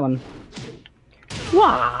him with that one.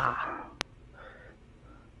 Wah!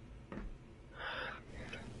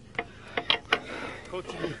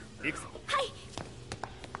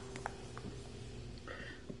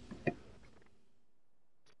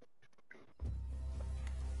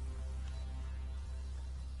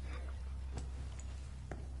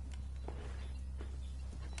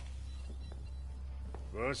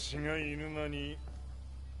 わしが犬間に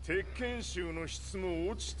鉄拳衆の質も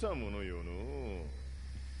落ちたものよの。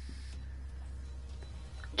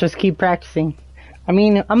 Just keep practicing. I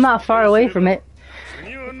mean, I'm not far away from it.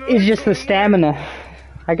 It's just the stamina.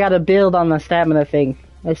 I gotta build on the stamina thing.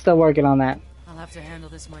 I'm still working on that. I'll have to handle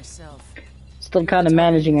this myself. Still kind of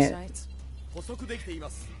managing it.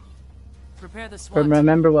 Prepare the But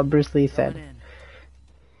remember what Bruce Lee said.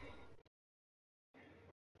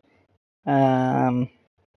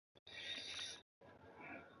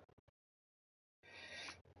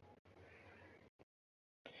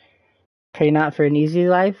 Pray not for an easy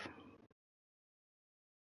life?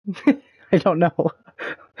 I don't know.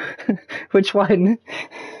 Which one?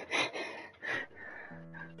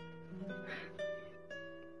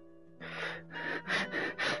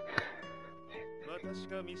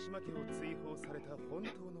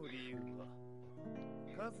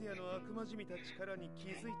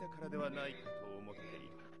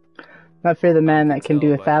 Not for the man that can do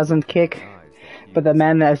 1,000 kick, but the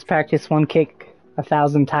man that has practiced one kick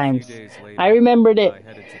 1,000 times. I remembered it.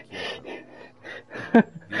 The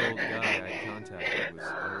old guy I contacted was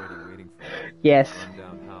already waiting for me. Yes, in a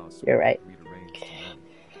rundown house you're right. Rearranged tonight.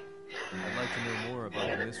 I'd like to know more about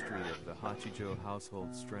the mystery of the Hachijo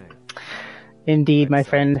household strength. Indeed, my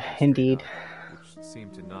friend, indeed. Which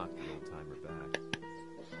seemed to knock the old-timer back.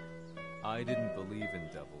 I didn't believe in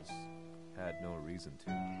devils. Had no reason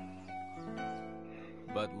to.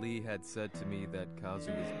 But Lee had said to me that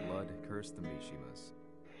Kazuya's blood cursed the Mishimas.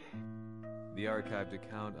 The archived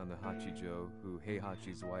account on the Hachijo who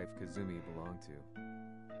Heihachi's wife Kazumi belonged to.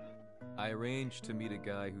 I arranged to meet a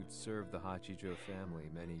guy who'd served the Hachijo family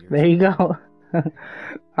many years ago. There you go.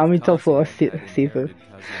 Amito for seafood.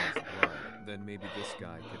 Then maybe this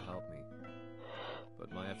guy could help me.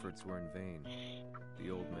 But my efforts were in vain.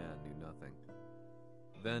 The old man knew nothing.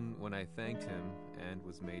 Then, when I thanked him and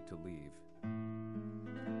was made to leave,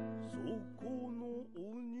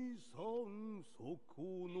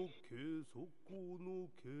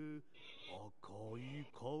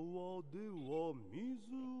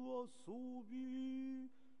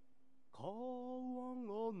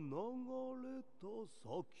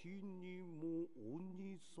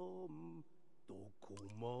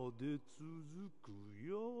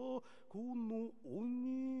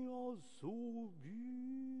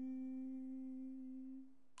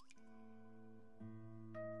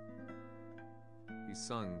 he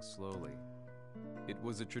sung slowly. It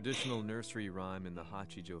was a traditional nursery rhyme in the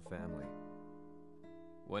Hachijo family.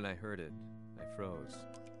 When I heard it, I froze.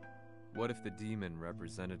 What if the demon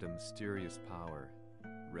represented a mysterious power?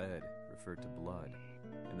 Red referred to blood,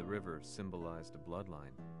 and the river symbolized a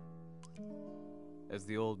bloodline. As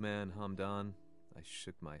the old man hummed on, I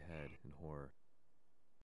shook my head in horror.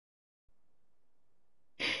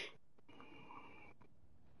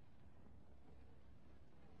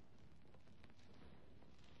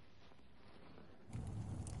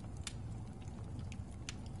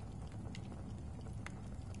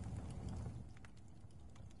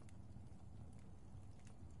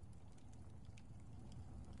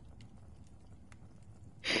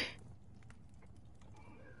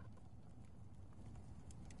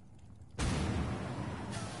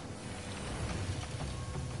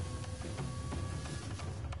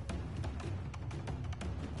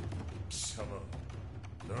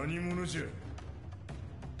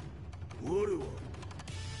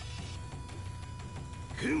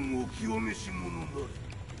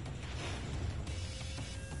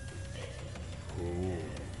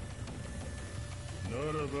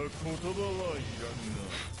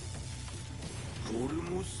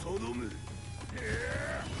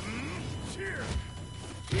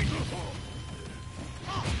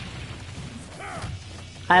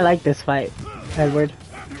 I like this fight, Edward.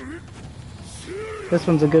 This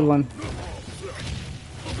one's a good one.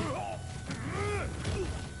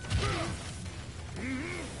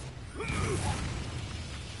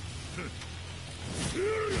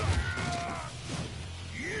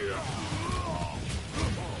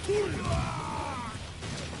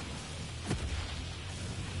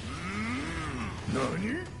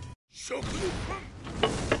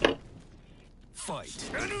 Fight.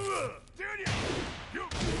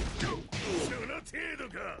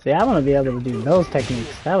 See, I want to be able to do those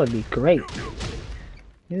techniques. That would be great.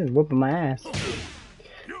 You're just whooping my ass.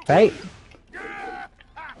 Right?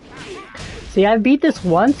 See, I beat this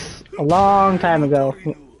once a long time ago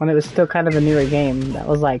when it was still kind of a newer game. That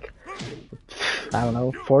was like, I don't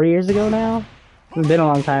know, 4 years ago now? It's been a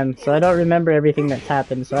long time, so I don't remember everything that's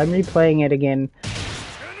happened. So I'm replaying it again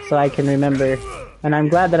so I can remember. And I'm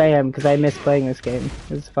glad that I am, because I miss playing this game.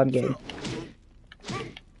 It's a fun game.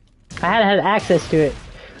 I had access to it.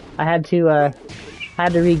 I had to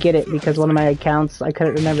re-get it because one of my accounts, I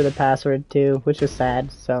couldn't remember the password to, which is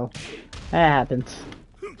sad, so that happens.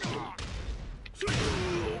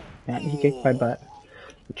 Man, he kicked my butt.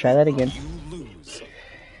 Try that again.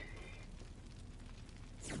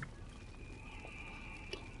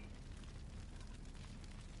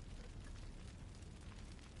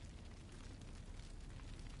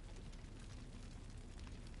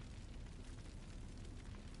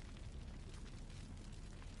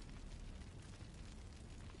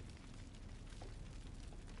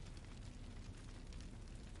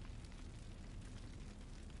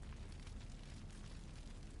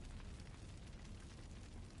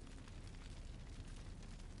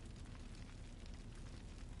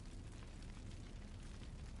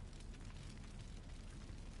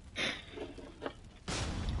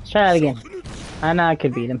 Try that again. I know I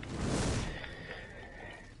could beat him.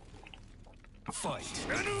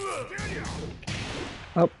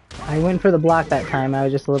 Oh, I went for the block that time. I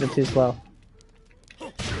was just a little too slow.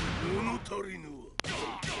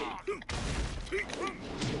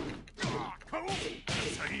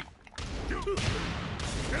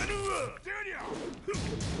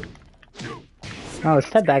 Oh, his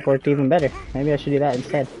step back worked even better. Maybe I should do that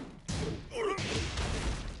instead.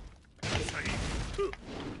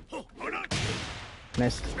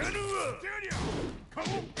 Missed.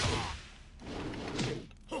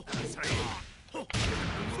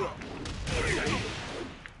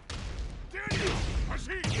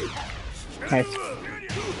 Nice.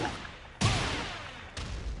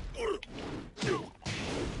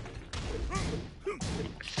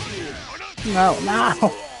 No,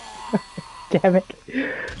 no! Damn it.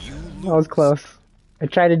 That was close. I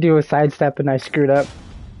tried to do a sidestep and I screwed up.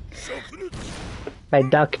 I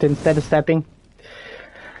ducked instead of stepping.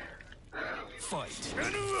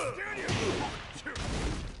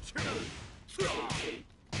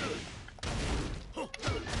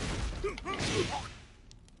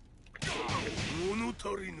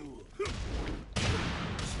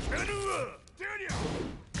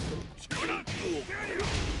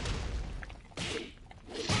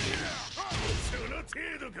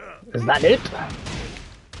 Is that it?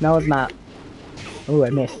 No, it's not. Ooh, I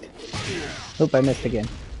missed. Oop, I missed again.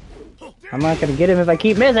 I'm not gonna get him if I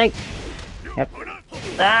keep missing. Yep.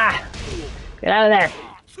 Ah! Get out of there.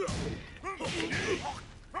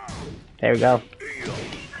 There we go.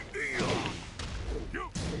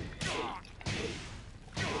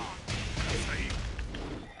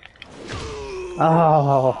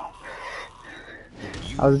 Oh,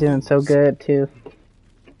 I was doing so good too.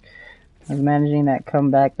 I was managing that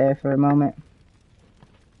comeback there for a moment.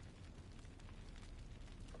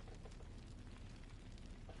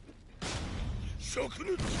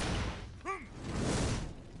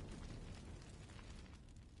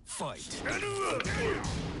 Fight.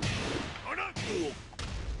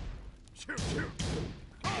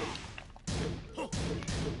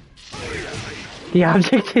 The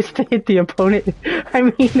object is to hit the opponent. I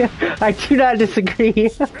mean, I do not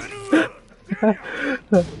disagree.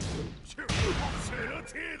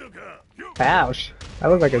 Ouch. That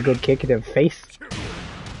looked like a good kick in the face.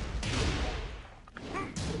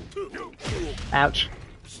 Ouch.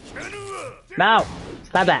 No!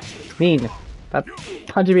 Stop that. It's mean. Stop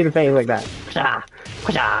punching me in the face like that.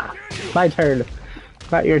 My turn.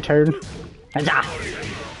 Not your turn.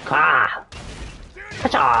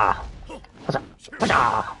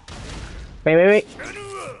 Wait, wait, wait.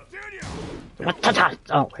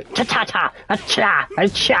 Oh,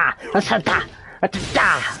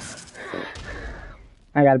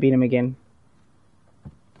 I gotta beat him again.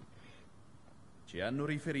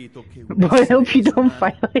 Boy, I hope you don't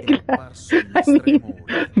fight like that. I mean,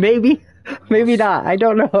 maybe, maybe not. I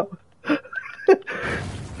don't know.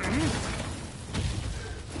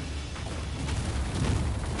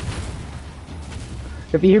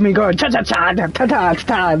 If you hear me going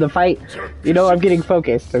cha-cha-cha-ta-ta-ta in the fight, you know I'm getting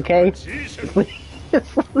focused, okay? Just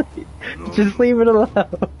leave it alone.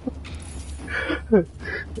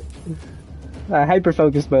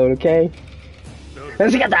 Hyper-focus mode, okay?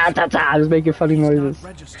 Just making funny noises.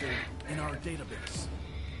 Registered in our database.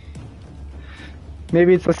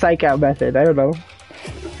 Maybe it's the psych out method, I don't know.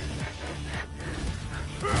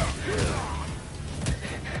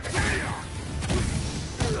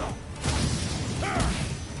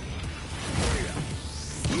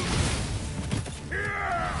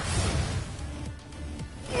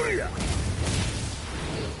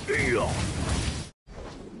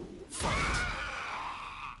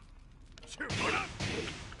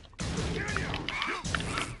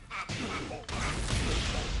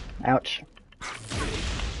 Ouch.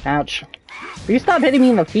 Ouch. Will you stop hitting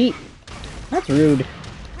me in the feet? That's rude.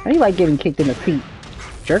 How do you like getting kicked in the feet?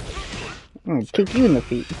 Jerk. I'm gonna kick you in the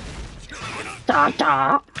feet. Ta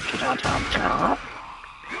ta! Ta ta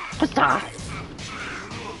ta! Ta!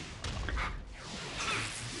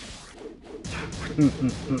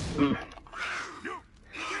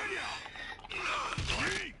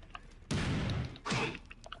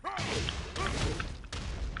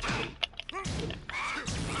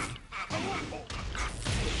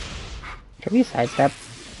 Can we sidestep?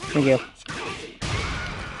 Thank you.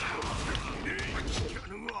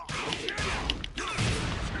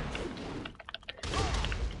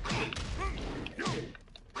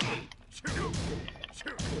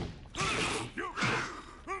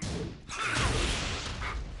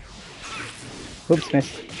 Oops,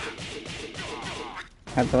 missed.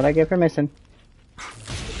 That's what I get for missing.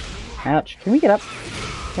 Ouch. Can we get up?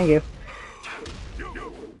 Thank you.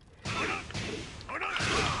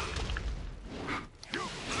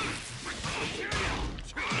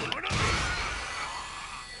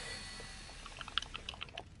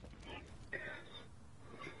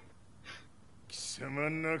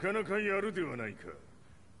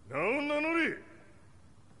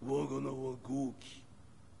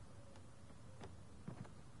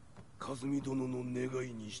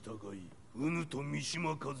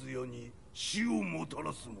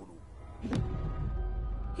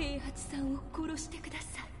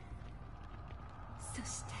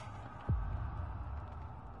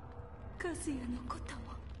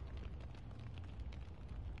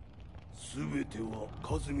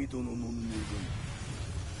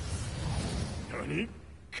 Nani?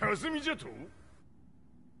 Kazumi じゃと?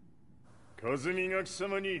 Kazumi が貴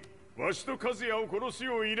様にわしと和也を殺す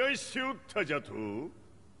よう依頼しておったじゃと?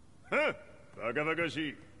 はっ、バカバカし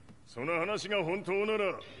い。その話が本当な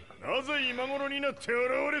ら、なぜ今頃になって現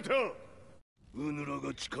れた?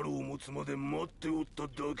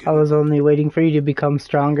 I was only waiting for you to become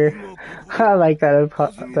stronger. I like that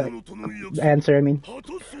answer, I mean.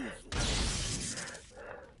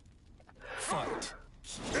 Fight.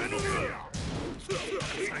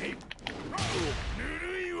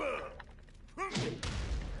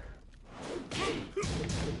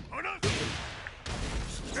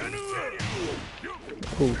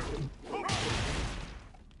 Ooh.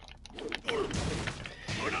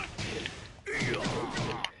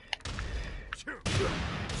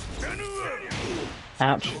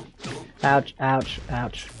 Ouch. Ouch, ouch,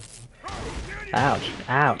 ouch. Ouch,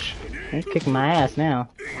 ouch. He's kicking my ass now.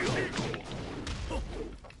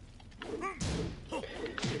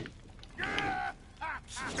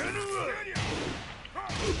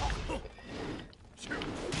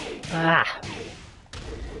 Ah.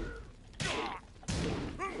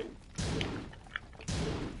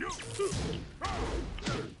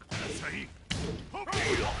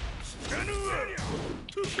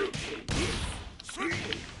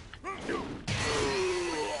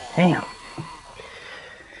 Damn.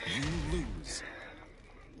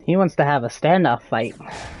 He wants to have a standoff fight.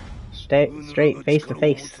 Straight face to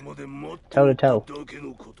face. Toe to toe.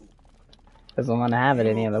 Doesn't want to have it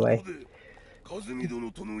any other way.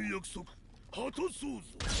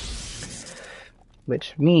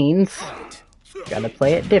 Which means, gotta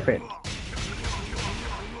play it different.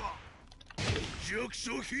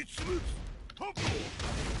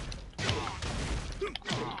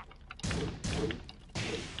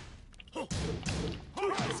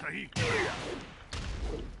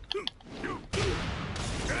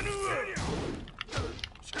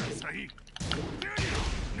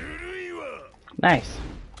 Nice.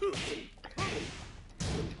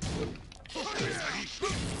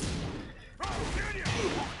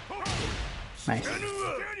 Nice.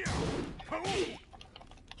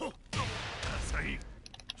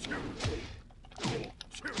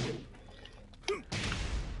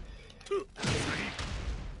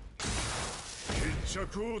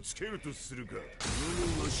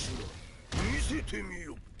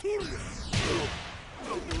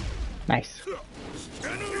 Nice.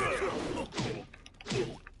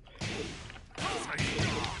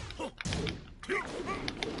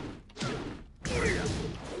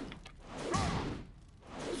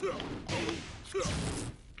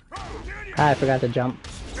 I forgot to jump.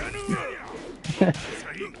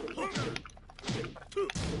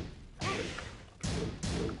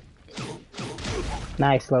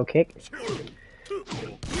 Nice low kick.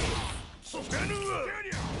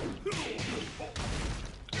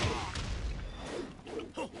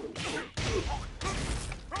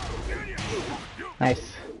 Nice.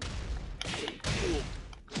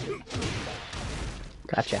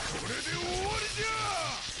 Gotcha.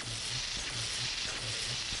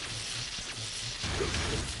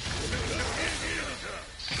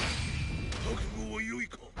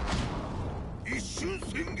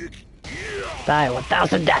 Die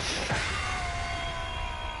 1,000 deaths.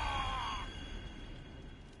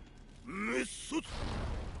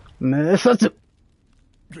 Mesotsu.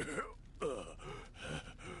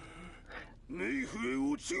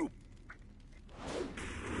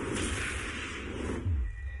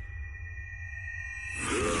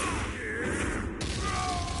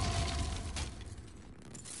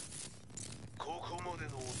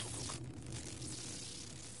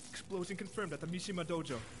 Explosion confirmed at the Mishima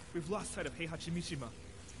dojo. We've lost sight of Heihachi Mishima.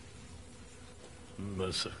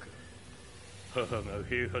 まさか母が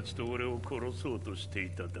平八と俺を殺そうとしてい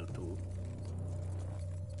ただと。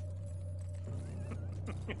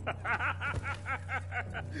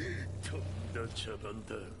とんだ茶番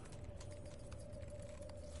だ。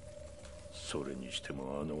それにして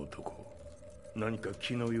もあの男、何か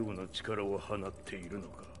気のような力を放っているの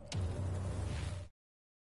か。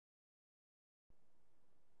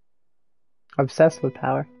Obsessed with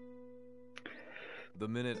power. The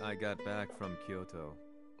minute I got back from Kyoto,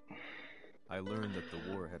 I learned that the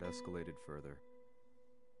war had escalated further.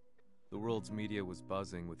 The world's media was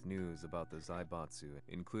buzzing with news about the Zaibatsu,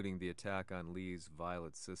 including the attack on Lee's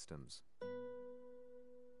Violet systems.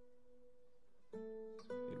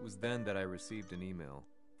 It was then that I received an email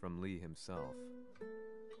from Lee himself,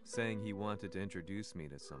 saying he wanted to introduce me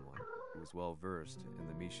to someone who was well versed in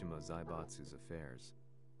the Mishima Zaibatsu's affairs.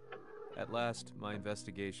 At last, my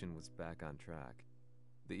investigation was back on track.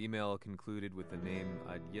 The email concluded with a name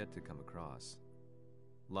I'd yet to come across.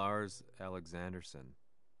 Lars Alexanderson.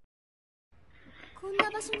 こん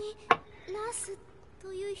な場所にラース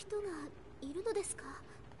という人がいるのですか？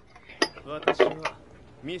私は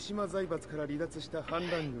三島財閥から離脱した反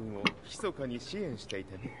乱軍を密かに支援してい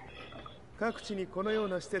てね。各地にこのよう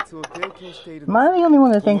な施設を提供している。Am I the only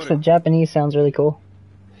one that thinks that Japanese sounds really cool?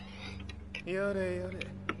 やれやれ、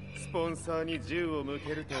スポンサーに銃を向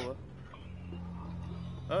けるとは。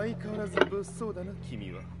相変わらず物騒だな、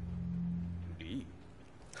君は。リ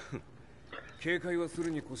ー警戒はする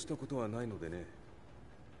に越したことはないのでね。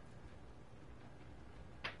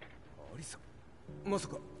アリサ、まさ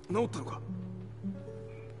か治ったのか？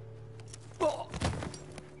あっ！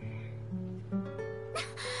ラー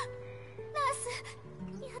ス、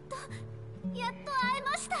やっと会え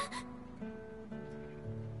ました。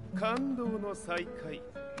感動の再会、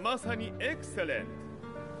まさにエクセレント。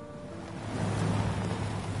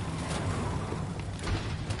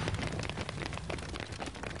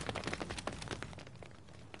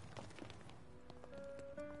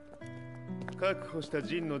確保した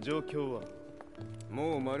ジンの状況は？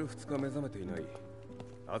もう丸2日目覚めていない。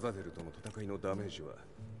アザゼルとの戦いのダメージは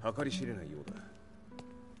計り知れないよう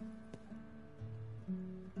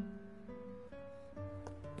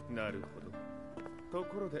だ。なるほど。と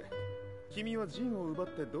ころで、君はジンを奪っ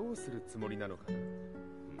てどうするつもりなのか？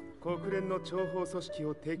国連の諜報組織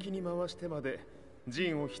を敵に回してまでジ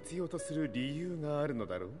ンを必要とする理由があるの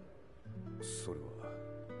だろう？それは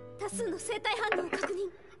多数の生体反応を確認。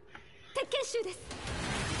鉄拳集です。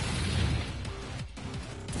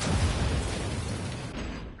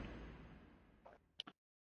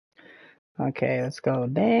Okay, let's go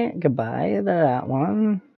there. Goodbye to that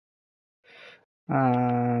one.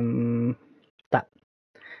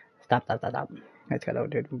 Stop. Let's go,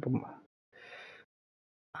 dude. Boom.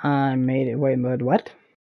 I made it. Wait, but what?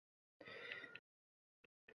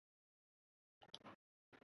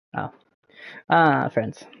 Oh.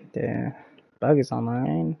 Friends. The bug is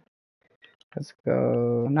online. Let's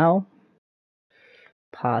go now.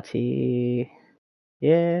 Party.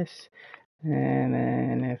 Yes. And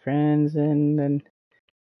then friends and then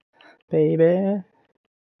baby.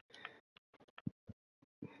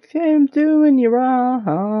 I'm doing you wrong.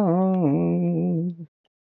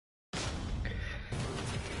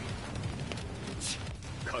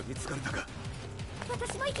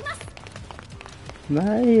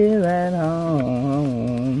 My you at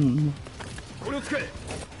home.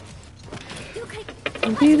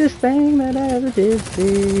 Be this thing that I ever did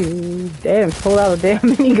see. Damn, pulled out a damn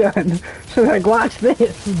minigun. She's like, watch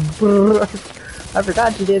this. I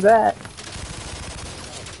forgot you did that.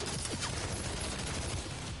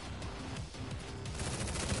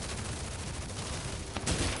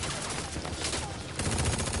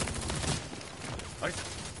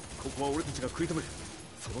 こは俺たちが食い止める。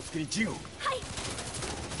その隙にジンを。はい。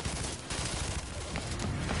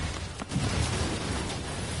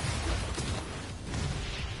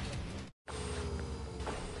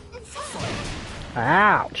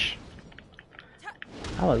Ouch!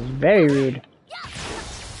 That was very rude.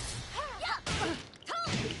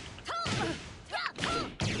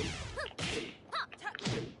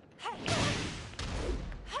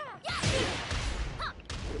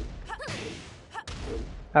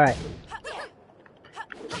 Alright.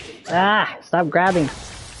 Ah! Stop grabbing!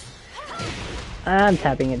 I'm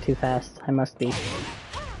tapping it too fast. I must be.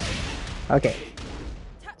 Okay.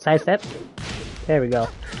 Sidestep. There we go.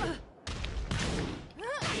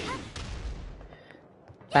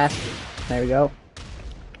 Fast. There we go.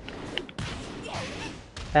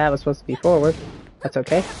 That was supposed to be forward. That's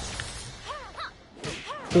okay.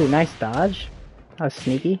 Ooh, nice dodge. That was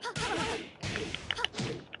sneaky.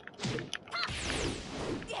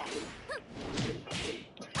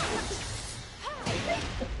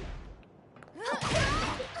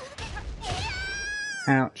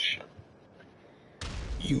 Ouch.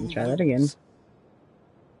 Try that again.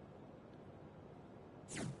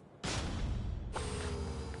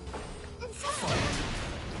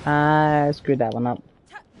 I screwed that one up.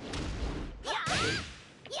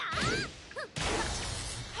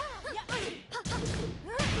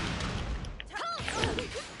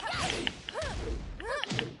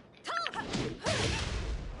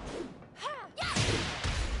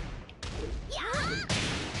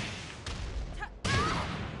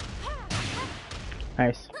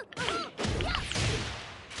 Nice.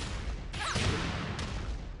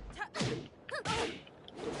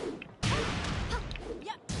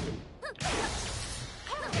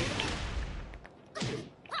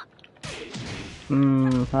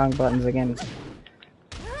 Wrong buttons again.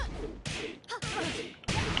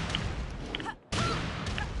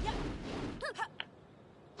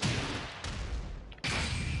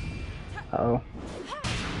 Uh-oh.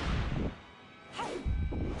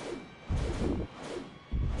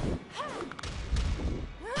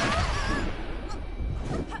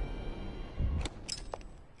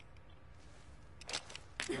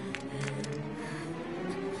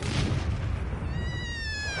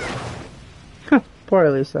 Poor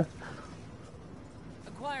Lisa.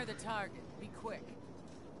 Acquire the target. Be quick.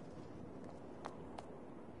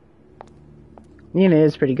 Nina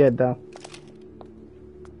is pretty good, though.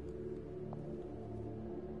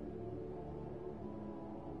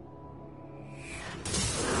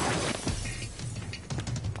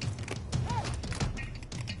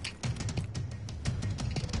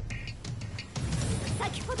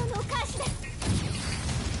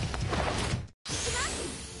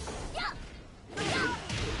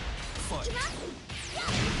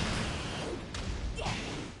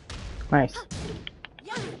 Nice.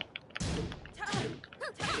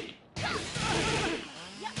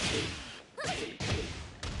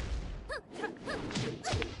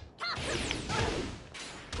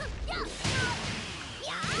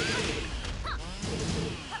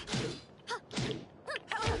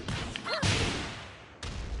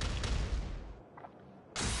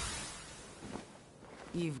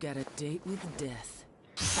 You've got a date with death.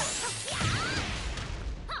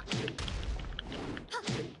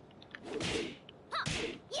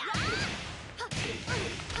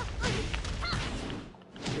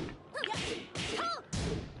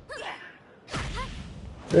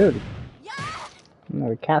 Rude.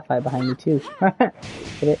 Another cat fight behind me too.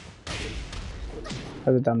 Hit it.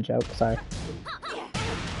 That was a dumb joke, sorry.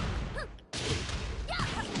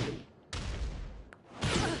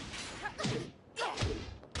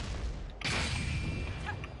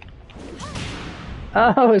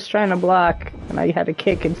 Oh, I was trying to block, and I had to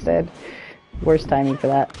kick instead. Worst timing for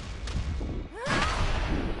that.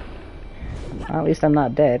 Well, at least I'm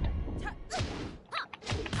not dead.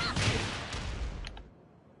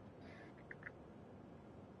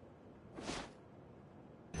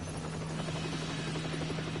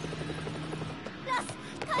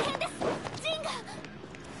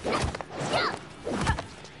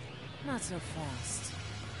 Not so fast.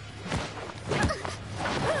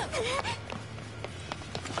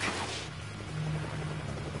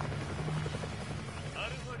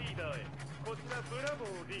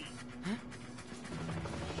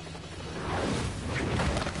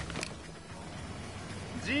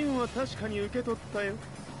ジンは確かに受け取ったよ。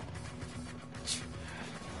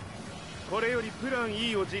これよりプラン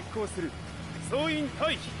E を実行する。総員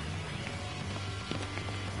退避。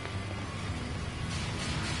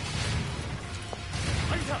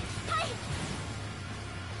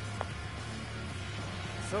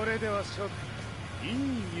それでは諸君、い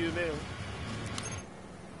い夢を。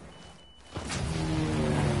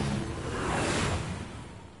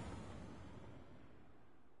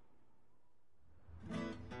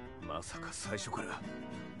まさか最初から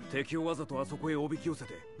敵をわざとあそこへおびき寄せ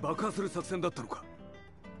て爆破する作戦だったのか。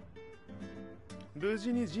無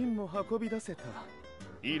事にジンも運び出せた。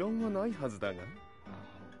異論はないはずだが。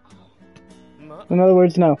In other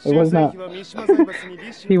words, no, it was not.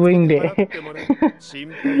 He winged it.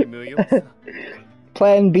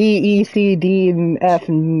 Plan B, E, C, D, and F,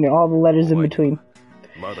 and all the letters in between.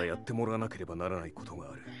 まだやってもらわなければならないことが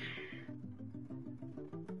ある。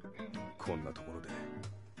こんなところで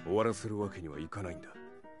終わらせるわけにはいかないんだ。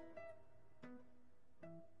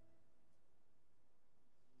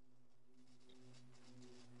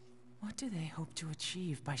What do they hope to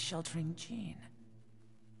achieve by sheltering Jean?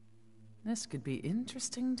 This could be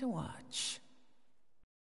interesting to watch.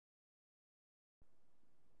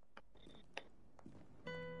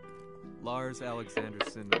 Lars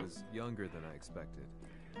Alexanderson was younger than I expected.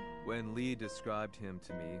 When Lee described him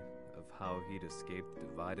to me, of how he'd escaped,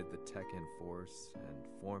 divided the TEKKEN force, and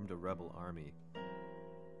formed a rebel army,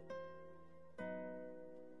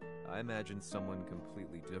 I imagined someone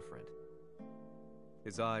completely different.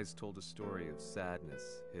 His eyes told a story of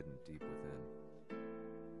sadness hidden deep within.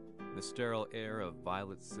 The sterile air of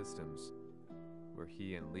Violet Systems, where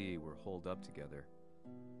he and Lee were holed up together.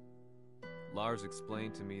 Lars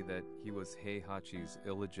explained to me that he was Heihachi's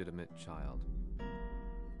illegitimate child.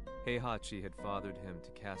 Heihachi had fathered him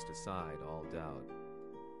to cast aside all doubt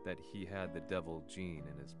that he had the devil gene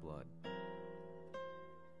in his blood.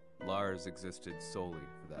 Lars existed solely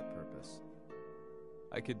for that purpose.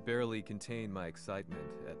 I could barely contain my excitement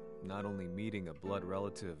at not only meeting a blood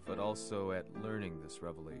relative, but also at learning this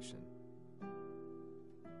revelation.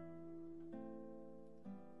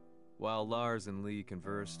 While Lars and Lee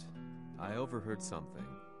conversed, I overheard something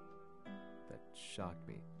that shocked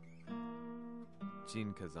me.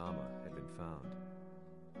 Jin Kazama had been found.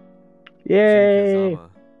 Yay! Jin Kazama,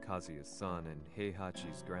 Kazuya's son and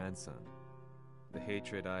Heihachi's grandson. The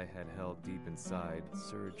hatred I had held deep inside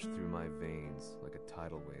surged through my veins like a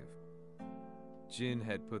tidal wave. Jin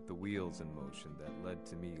had put the wheels in motion that led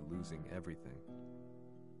to me losing everything.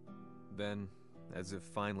 Then, as if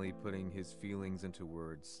finally putting his feelings into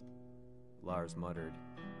words, Lars muttered,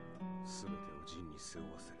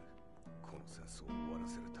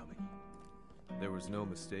 there was no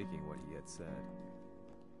mistaking what he had said.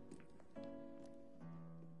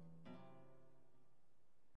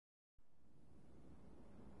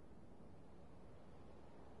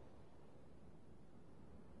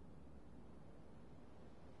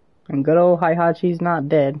 And good old Heihachi's not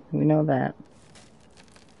dead. We know that.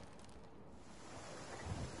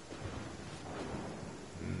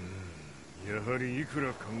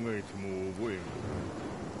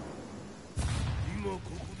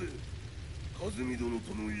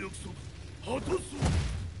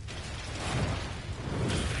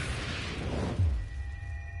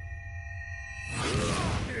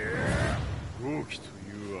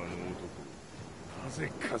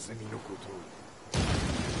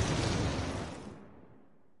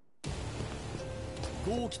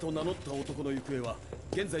 Gouki と名乗った男の行方は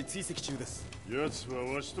現在追跡中です。奴は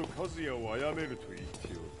わしと和也を殺めると言って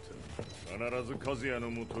おった。必ず和也の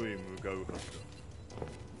もとへ向かうはずだ。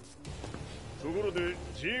ところで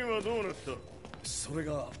ジンはどうなった？それ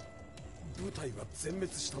が部隊は全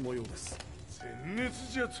滅した模様です。全滅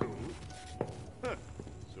じゃと？はっ、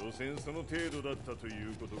所詮その程度だったと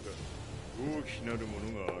いうことか。大きなるも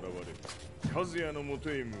のが現れ、和也のもと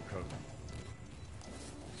へ向かう。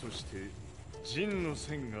そしてジンの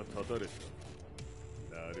線が断たれた。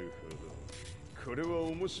なるほど。これは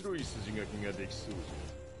面白い筋書きができそう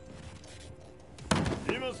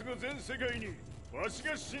じゃ。今すぐ全世界にわし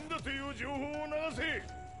が死んだという情報を流せ。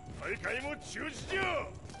大会も中止じゃ。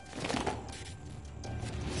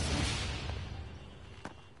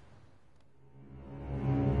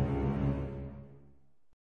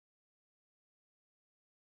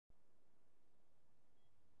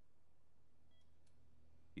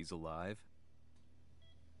He's alive?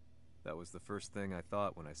 That was the first thing I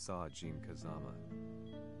thought when I saw Jin Kazama.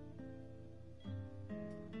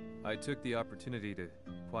 I took the opportunity to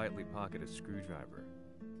quietly pocket a screwdriver.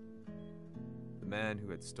 The man who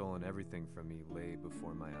had stolen everything from me lay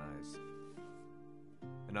before my eyes.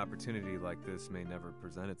 An opportunity like this may never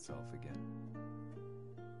present itself again.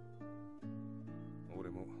 俺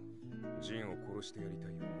もジンを殺してやりた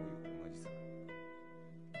い思いは同じさ。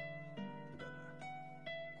だが、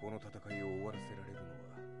この戦いを終わらせられるのは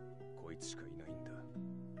こいつしかいないんだ。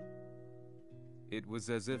It was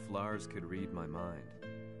as if Lars could read my mind.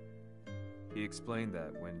 He explained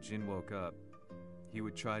that when Jin woke up, he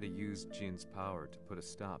would try to use Jin's power to put a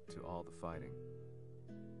stop to all the fighting.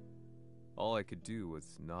 All I could do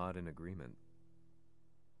was nod in agreement.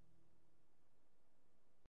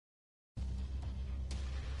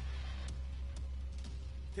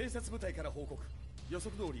 偵察部隊から報告。予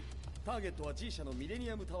測通りターゲットは G 社のミレニ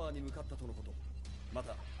アムタワーに向かったとのこと。ま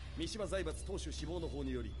た三島財閥当主死亡の方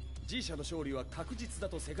により G 社の勝利は確実だ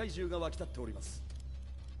と世界中が沸き立っております。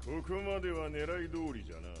ここまでは狙い通り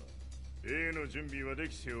じゃな。A の準備はで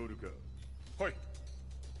きておるか。はい。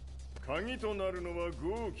鍵となるのは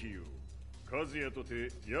豪気よ。和也とて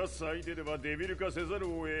安相手ではデビル化せざる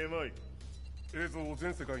を得まい。映像を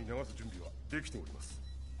全世界に流す準備はできております。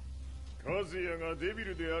和也がデビ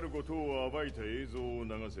ルであることを暴いた映像を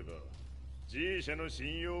流せば G 社の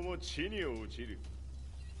信用も地に落ちる。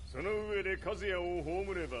その上で和也を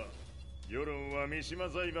葬れば世論は三島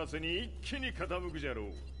財閥に一気に傾くじゃろ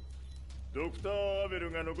う。ドクター・アベ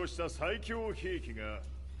ルが残した最強兵器が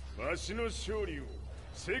わしの勝利を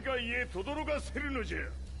世界へ轟かせるのじゃ。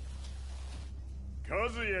和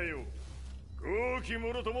也よ、豪気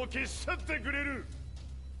者とも消し去ってくれる。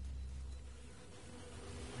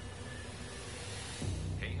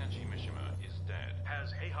Heihachi Mishima is dead.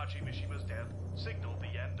 Has Heihachi Mishima's death signaled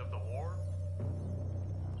the end of the war?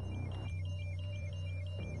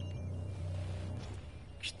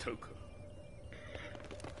 来たか。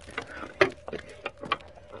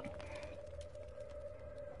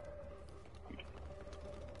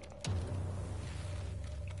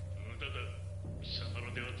無駄だ。貴様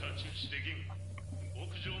らでは太刀打ちできん。屋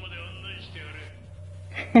上まで案内してや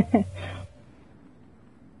れ。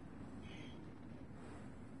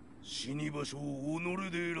死に場所を己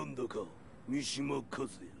で選んだか、三島和也。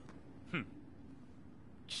ふん。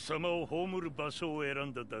貴様を葬る場所を選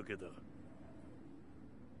んだだけだ。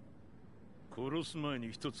殺す前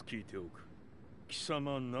に一つ聞いておく。貴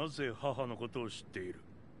様なぜ母のことを知っている？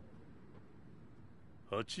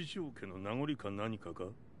八条家の名残か何かか？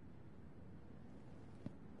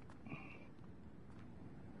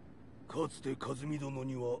かつて和美殿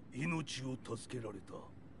には命を助けられた。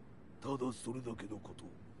ただそれだけのこと。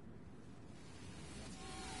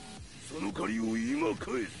その借りを今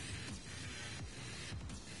返す。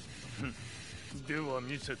では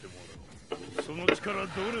見せてもらおう。その力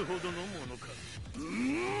どれほどのものか。山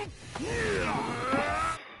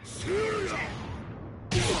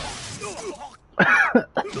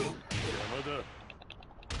田。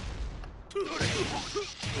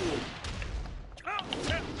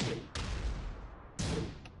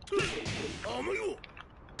甘よ。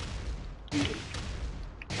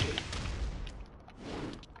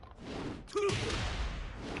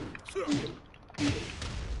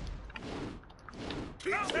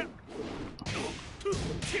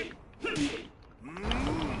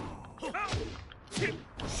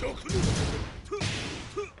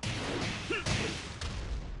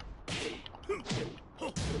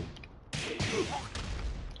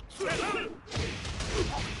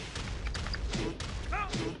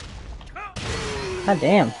God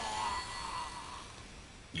damn.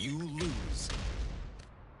 You lose.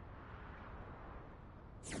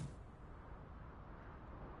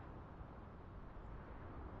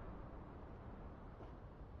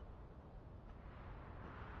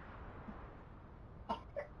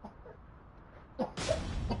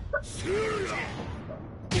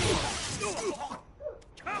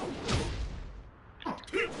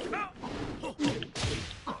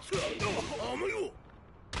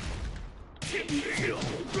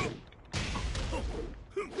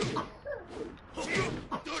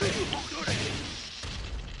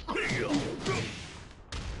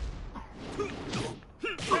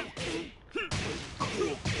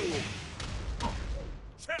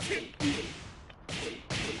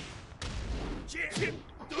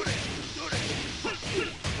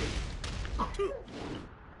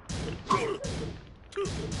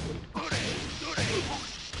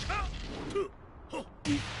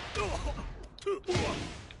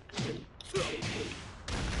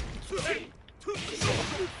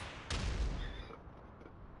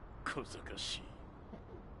小賢しい。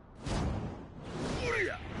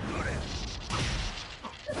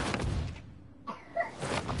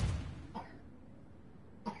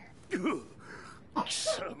貴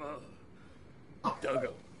様だが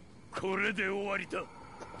これで終わりだ。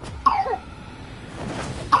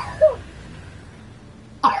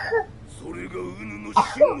それがウヌの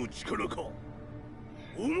真の力か。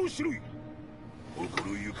面白い。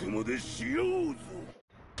心ゆくまでしようぞ。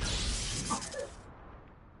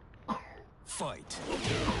Fight.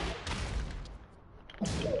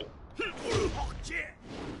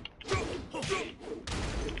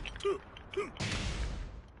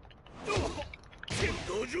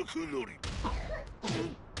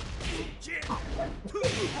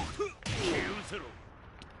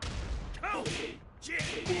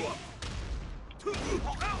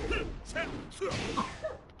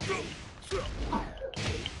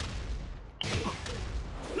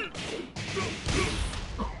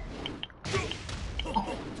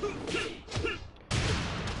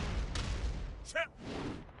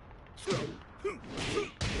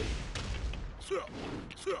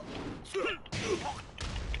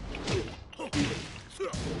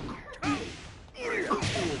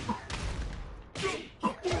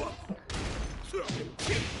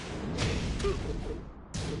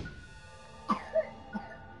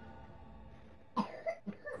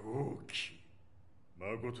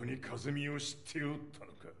 誠に和美を知っておった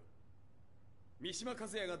のか。三島和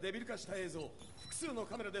也がデビル化した映像、複数の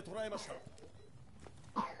カメラで捉えました。と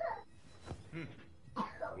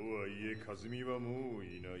はいえ和美はもう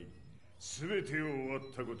いない。全てを終わっ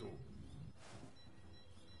たこと。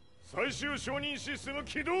最終承認システム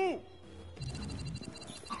起動。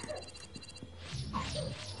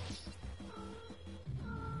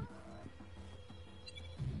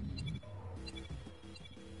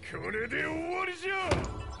これで終わりじゃ。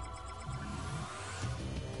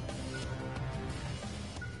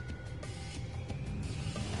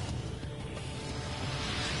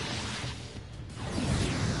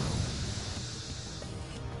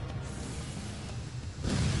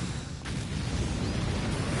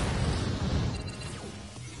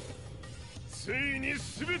ついに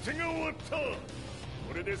全てが終わった。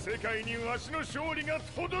これで世界にわしの勝利が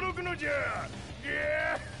轟くのじゃ。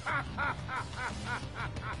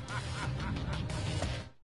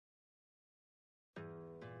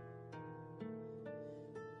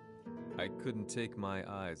I couldn't take my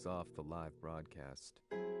eyes off the live broadcast.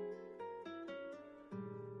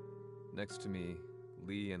 Next to me,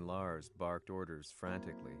 Lee and Lars barked orders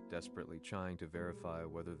frantically, desperately trying to verify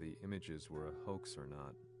whether the images were a hoax or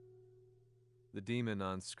not. The demon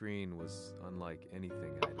on screen was unlike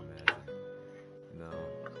anything I'd imagined. No,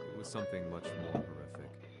 it was something much more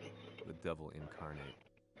horrific. The devil incarnate.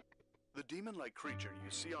 The demon-like creature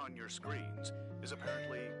you see on your screens is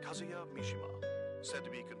apparently Kazuya Mishima, said to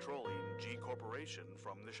be controlling G Corporation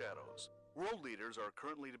from the shadows. World leaders are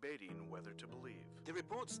currently debating whether to believe. The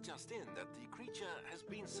reports just in that the creature has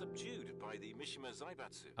been subdued by the Mishima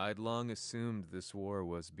Zaibatsu. I'd long assumed this war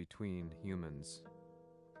was between humans.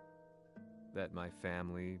 That my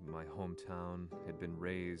family, my hometown, had been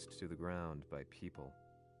razed to the ground by people.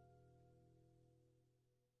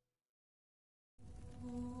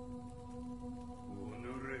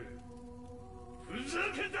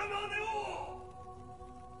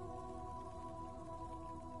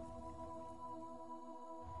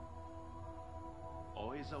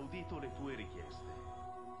 Ho esaudito le tue richieste.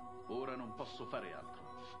 Ora non posso fare altro.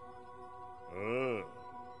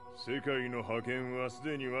 世界の覇権はす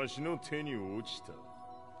でにわしの手に落ちた。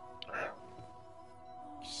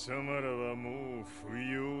貴様らはもう不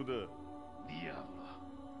要だ。Diavolo.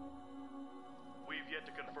 We've yet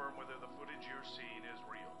to confirm whether the footage you're seeing is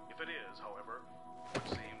real. If it is, however, it would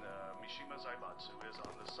seem Mishima Zaibatsu is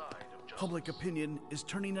on the side of justice. Public opinion is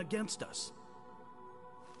turning against us.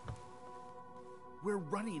 We're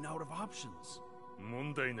running out of options.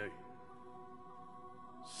 問題ない。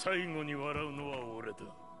最後に笑うのは俺だ。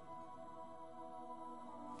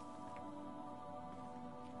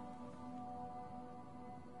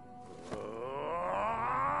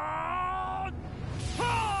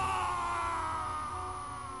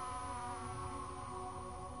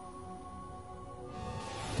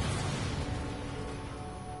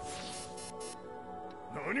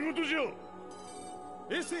何事じゃ。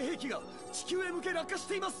衛星兵器が地球へ向け落下し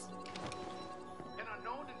ています。An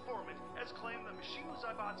unknown informant has claimed the Mishima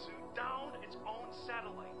Zaibatsu downed its own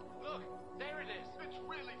satellite. Look, there it is. It's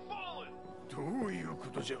really fallen. どういうこ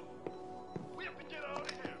とじゃ。We have to get out of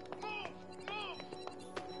here. Move, move.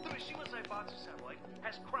 The Mishima Zaibatsu satellite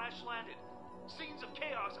has crash landed. Scenes of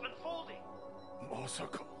chaos unfolding. まさ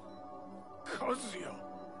か、和也。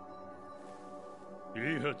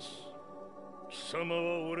イハチ、貴様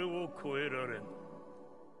は俺を超えられん。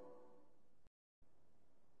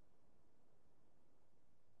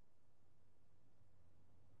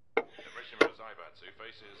Mishima Zaibatsu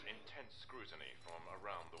faces intense scrutiny from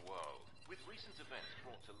around the world. With recent events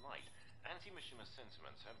brought to light, anti-Mishima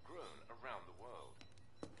sentiments have grown around the world.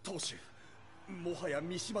 当主、もはや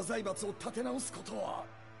三島財閥を立て直すことは。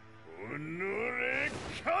おのれ、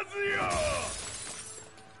和也。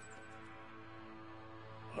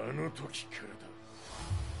あの時からだ。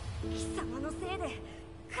貴様のせいで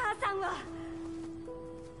母さんは。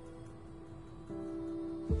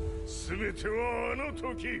全てはあの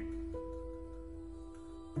時。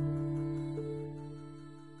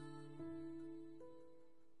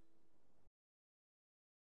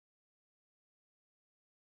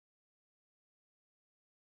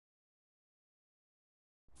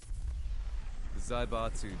The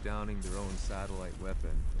Zaibatsu downing their own satellite weapon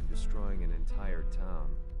and destroying an entire town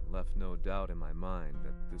left no doubt in my mind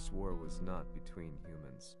that this war was not between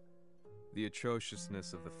humans. The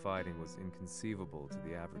atrociousness of the fighting was inconceivable to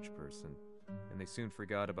the average person, and they soon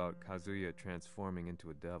forgot about Kazuya transforming into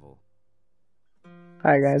a devil.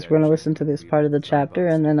 Alright guys, we're gonna listen to this part of the chapter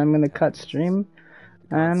and then I'm gonna cut stream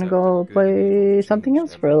and go play something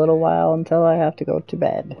else for a little while until I have to go to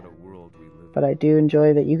bed. But I do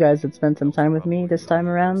enjoy that you guys had spent some time with me this time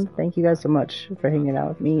around. Thank you guys so much for hanging out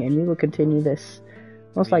with me, and we will continue this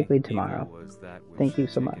most likely tomorrow. Thank you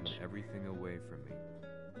so much. Everything away from me,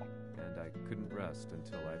 and I couldn't rest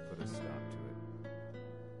until I put a stop to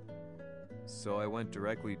it. So I went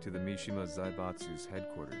directly to the Mishima Zaibatsu's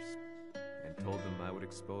headquarters and told them I would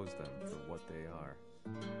expose them for what they are.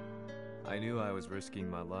 I knew I was risking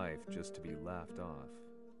my life just to be laughed off,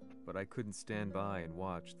 but I couldn't stand by and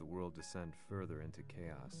watch the world descend further into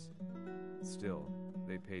chaos. Still,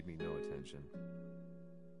 they paid me no attention.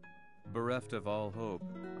 Bereft of all hope,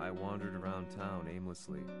 I wandered around town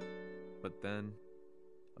aimlessly. But then,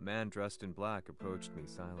 a man dressed in black approached me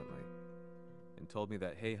silently and told me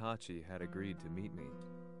that Heihachi had agreed to meet me.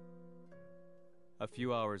 A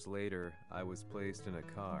few hours later, I was placed in a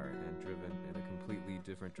car and driven in a completely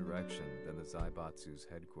different direction than the Zaibatsu's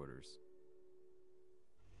headquarters.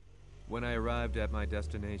 When I arrived at my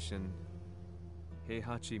destination,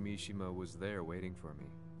 Heihachi Mishima was there waiting for me.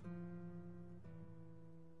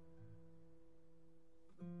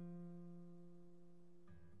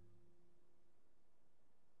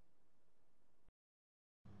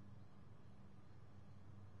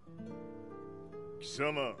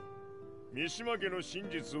 Kisama, Mishima家の真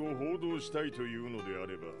実を報道したいというのであ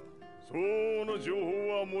れば、相応の情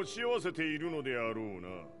報は持ち合わせているのであろうな。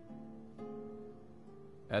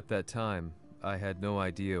At that time, I had no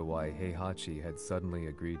idea why Heihachi had suddenly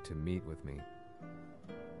agreed to meet with me.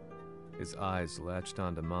 His eyes latched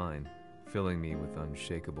onto mine, filling me with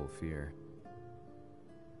unshakable fear.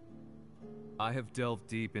 I have delved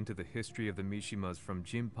deep into the history of the Mishimas from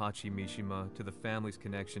Jinpachi Mishima to the family's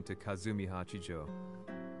connection to Kazumi Hachijo.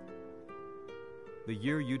 The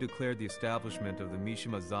year you declared the establishment of the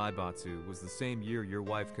Mishima Zaibatsu was the same year your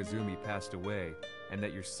wife Kazumi passed away, and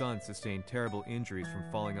that your son sustained terrible injuries from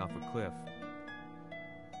falling off a cliff.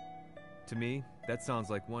 To me, that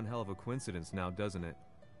sounds like one hell of a coincidence now, doesn't it?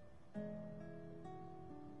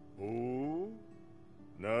 Oh?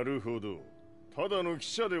 なるほど。ただの記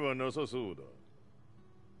者ではなさそうだ。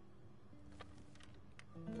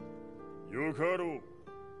よかろう。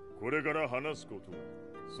これから話すこと、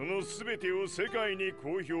そのすべてを世界に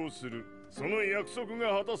公表する。その約束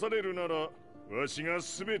が果たされるなら、わしが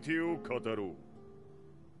すべてを語ろう。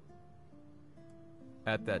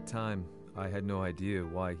At that time, I had no idea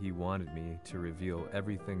why he wanted me to reveal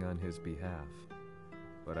everything on his behalf.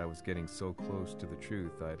 But I was getting so close to the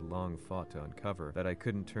truth I had long fought to uncover that I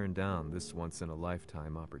couldn't turn down this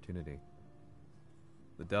once-in-a-lifetime opportunity.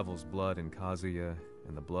 The devil's blood in Kazuya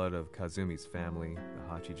and the blood of Kazumi's family, the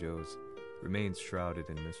Hachijos, remains shrouded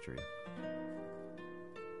in mystery.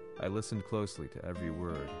 I listened closely to every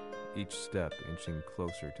word, each step inching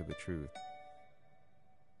closer to the truth.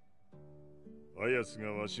 あやつ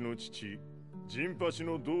がわしの父、ジンパチ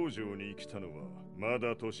の道場に来たのは、ま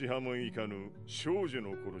だ年端もいかぬ少女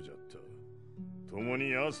の頃じゃった。共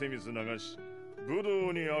に汗水流し、武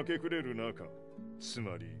道に明け暮れる中、つ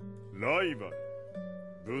まりライバル。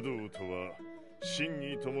武道とは、真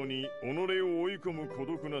偽ともに己を追い込む孤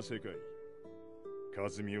独な世界。和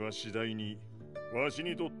美は次第に、わし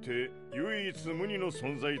にとって唯一無二の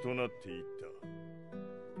存在となっていった。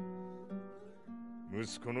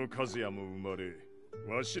息子の和也も生まれ、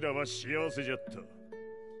わしらは幸せじゃった。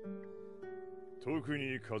特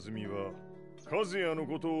に和美は、和也の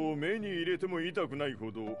ことを目に入れても痛くないほ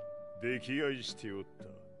ど溺愛しておった。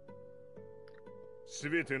す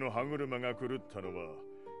べての歯車が狂ったのは、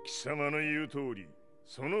貴様の言う通り、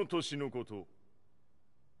その年のこと。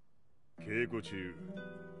稽古中、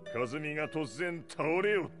和美が突然倒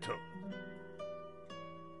れおった。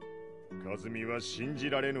和美は信じ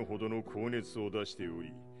られぬほどの高熱を出してお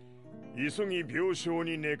り、急ぎ病床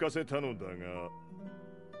に寝かせたのだが、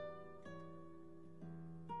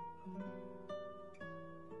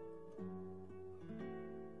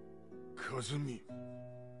和美。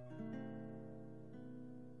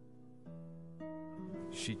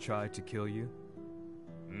She tried to kill you?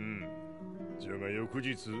 うん。じゃが翌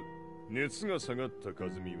日、熱が下がった和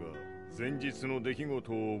美は、前日の出来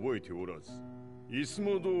事を覚えておらず、いつ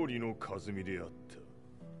も通りの和美であった。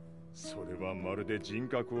それはまるで人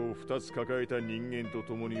格を二つ抱えた人間と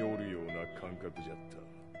共におるような感覚じゃった。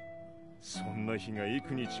そんな日が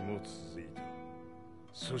幾日も続いた。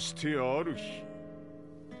そしてある日、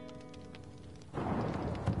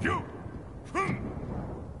や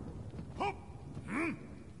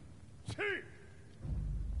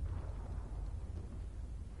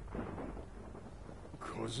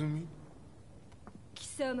ズミ貴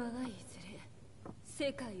様はいずれ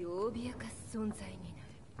世界を脅かす存在にな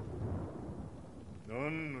る。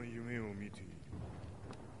何の夢を見ている？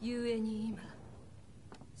故に今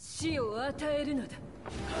死を与えるのだ。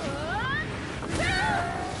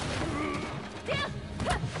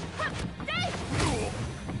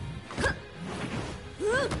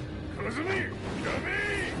カズミ、やめ！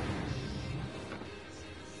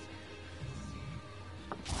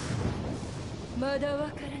まだわ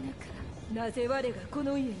からぬか、なぜ我がこ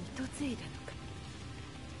の家に嫁いだの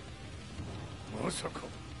か。まさか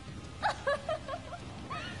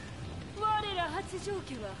我ら八丈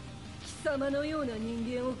家は貴様のような人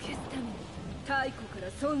間を消すために太古から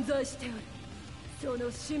存在しておる。そ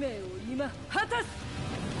の使命を今果たす。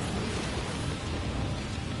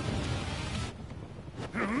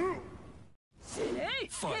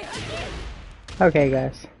Okay,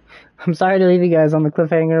 guys. I'm sorry to leave you guys on the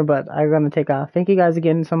cliffhanger, but I'm gonna take off. Thank you guys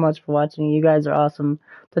again so much for watching. You guys are awesome.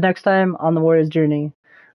 The next time on the Warrior's Journey.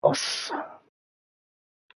 Os.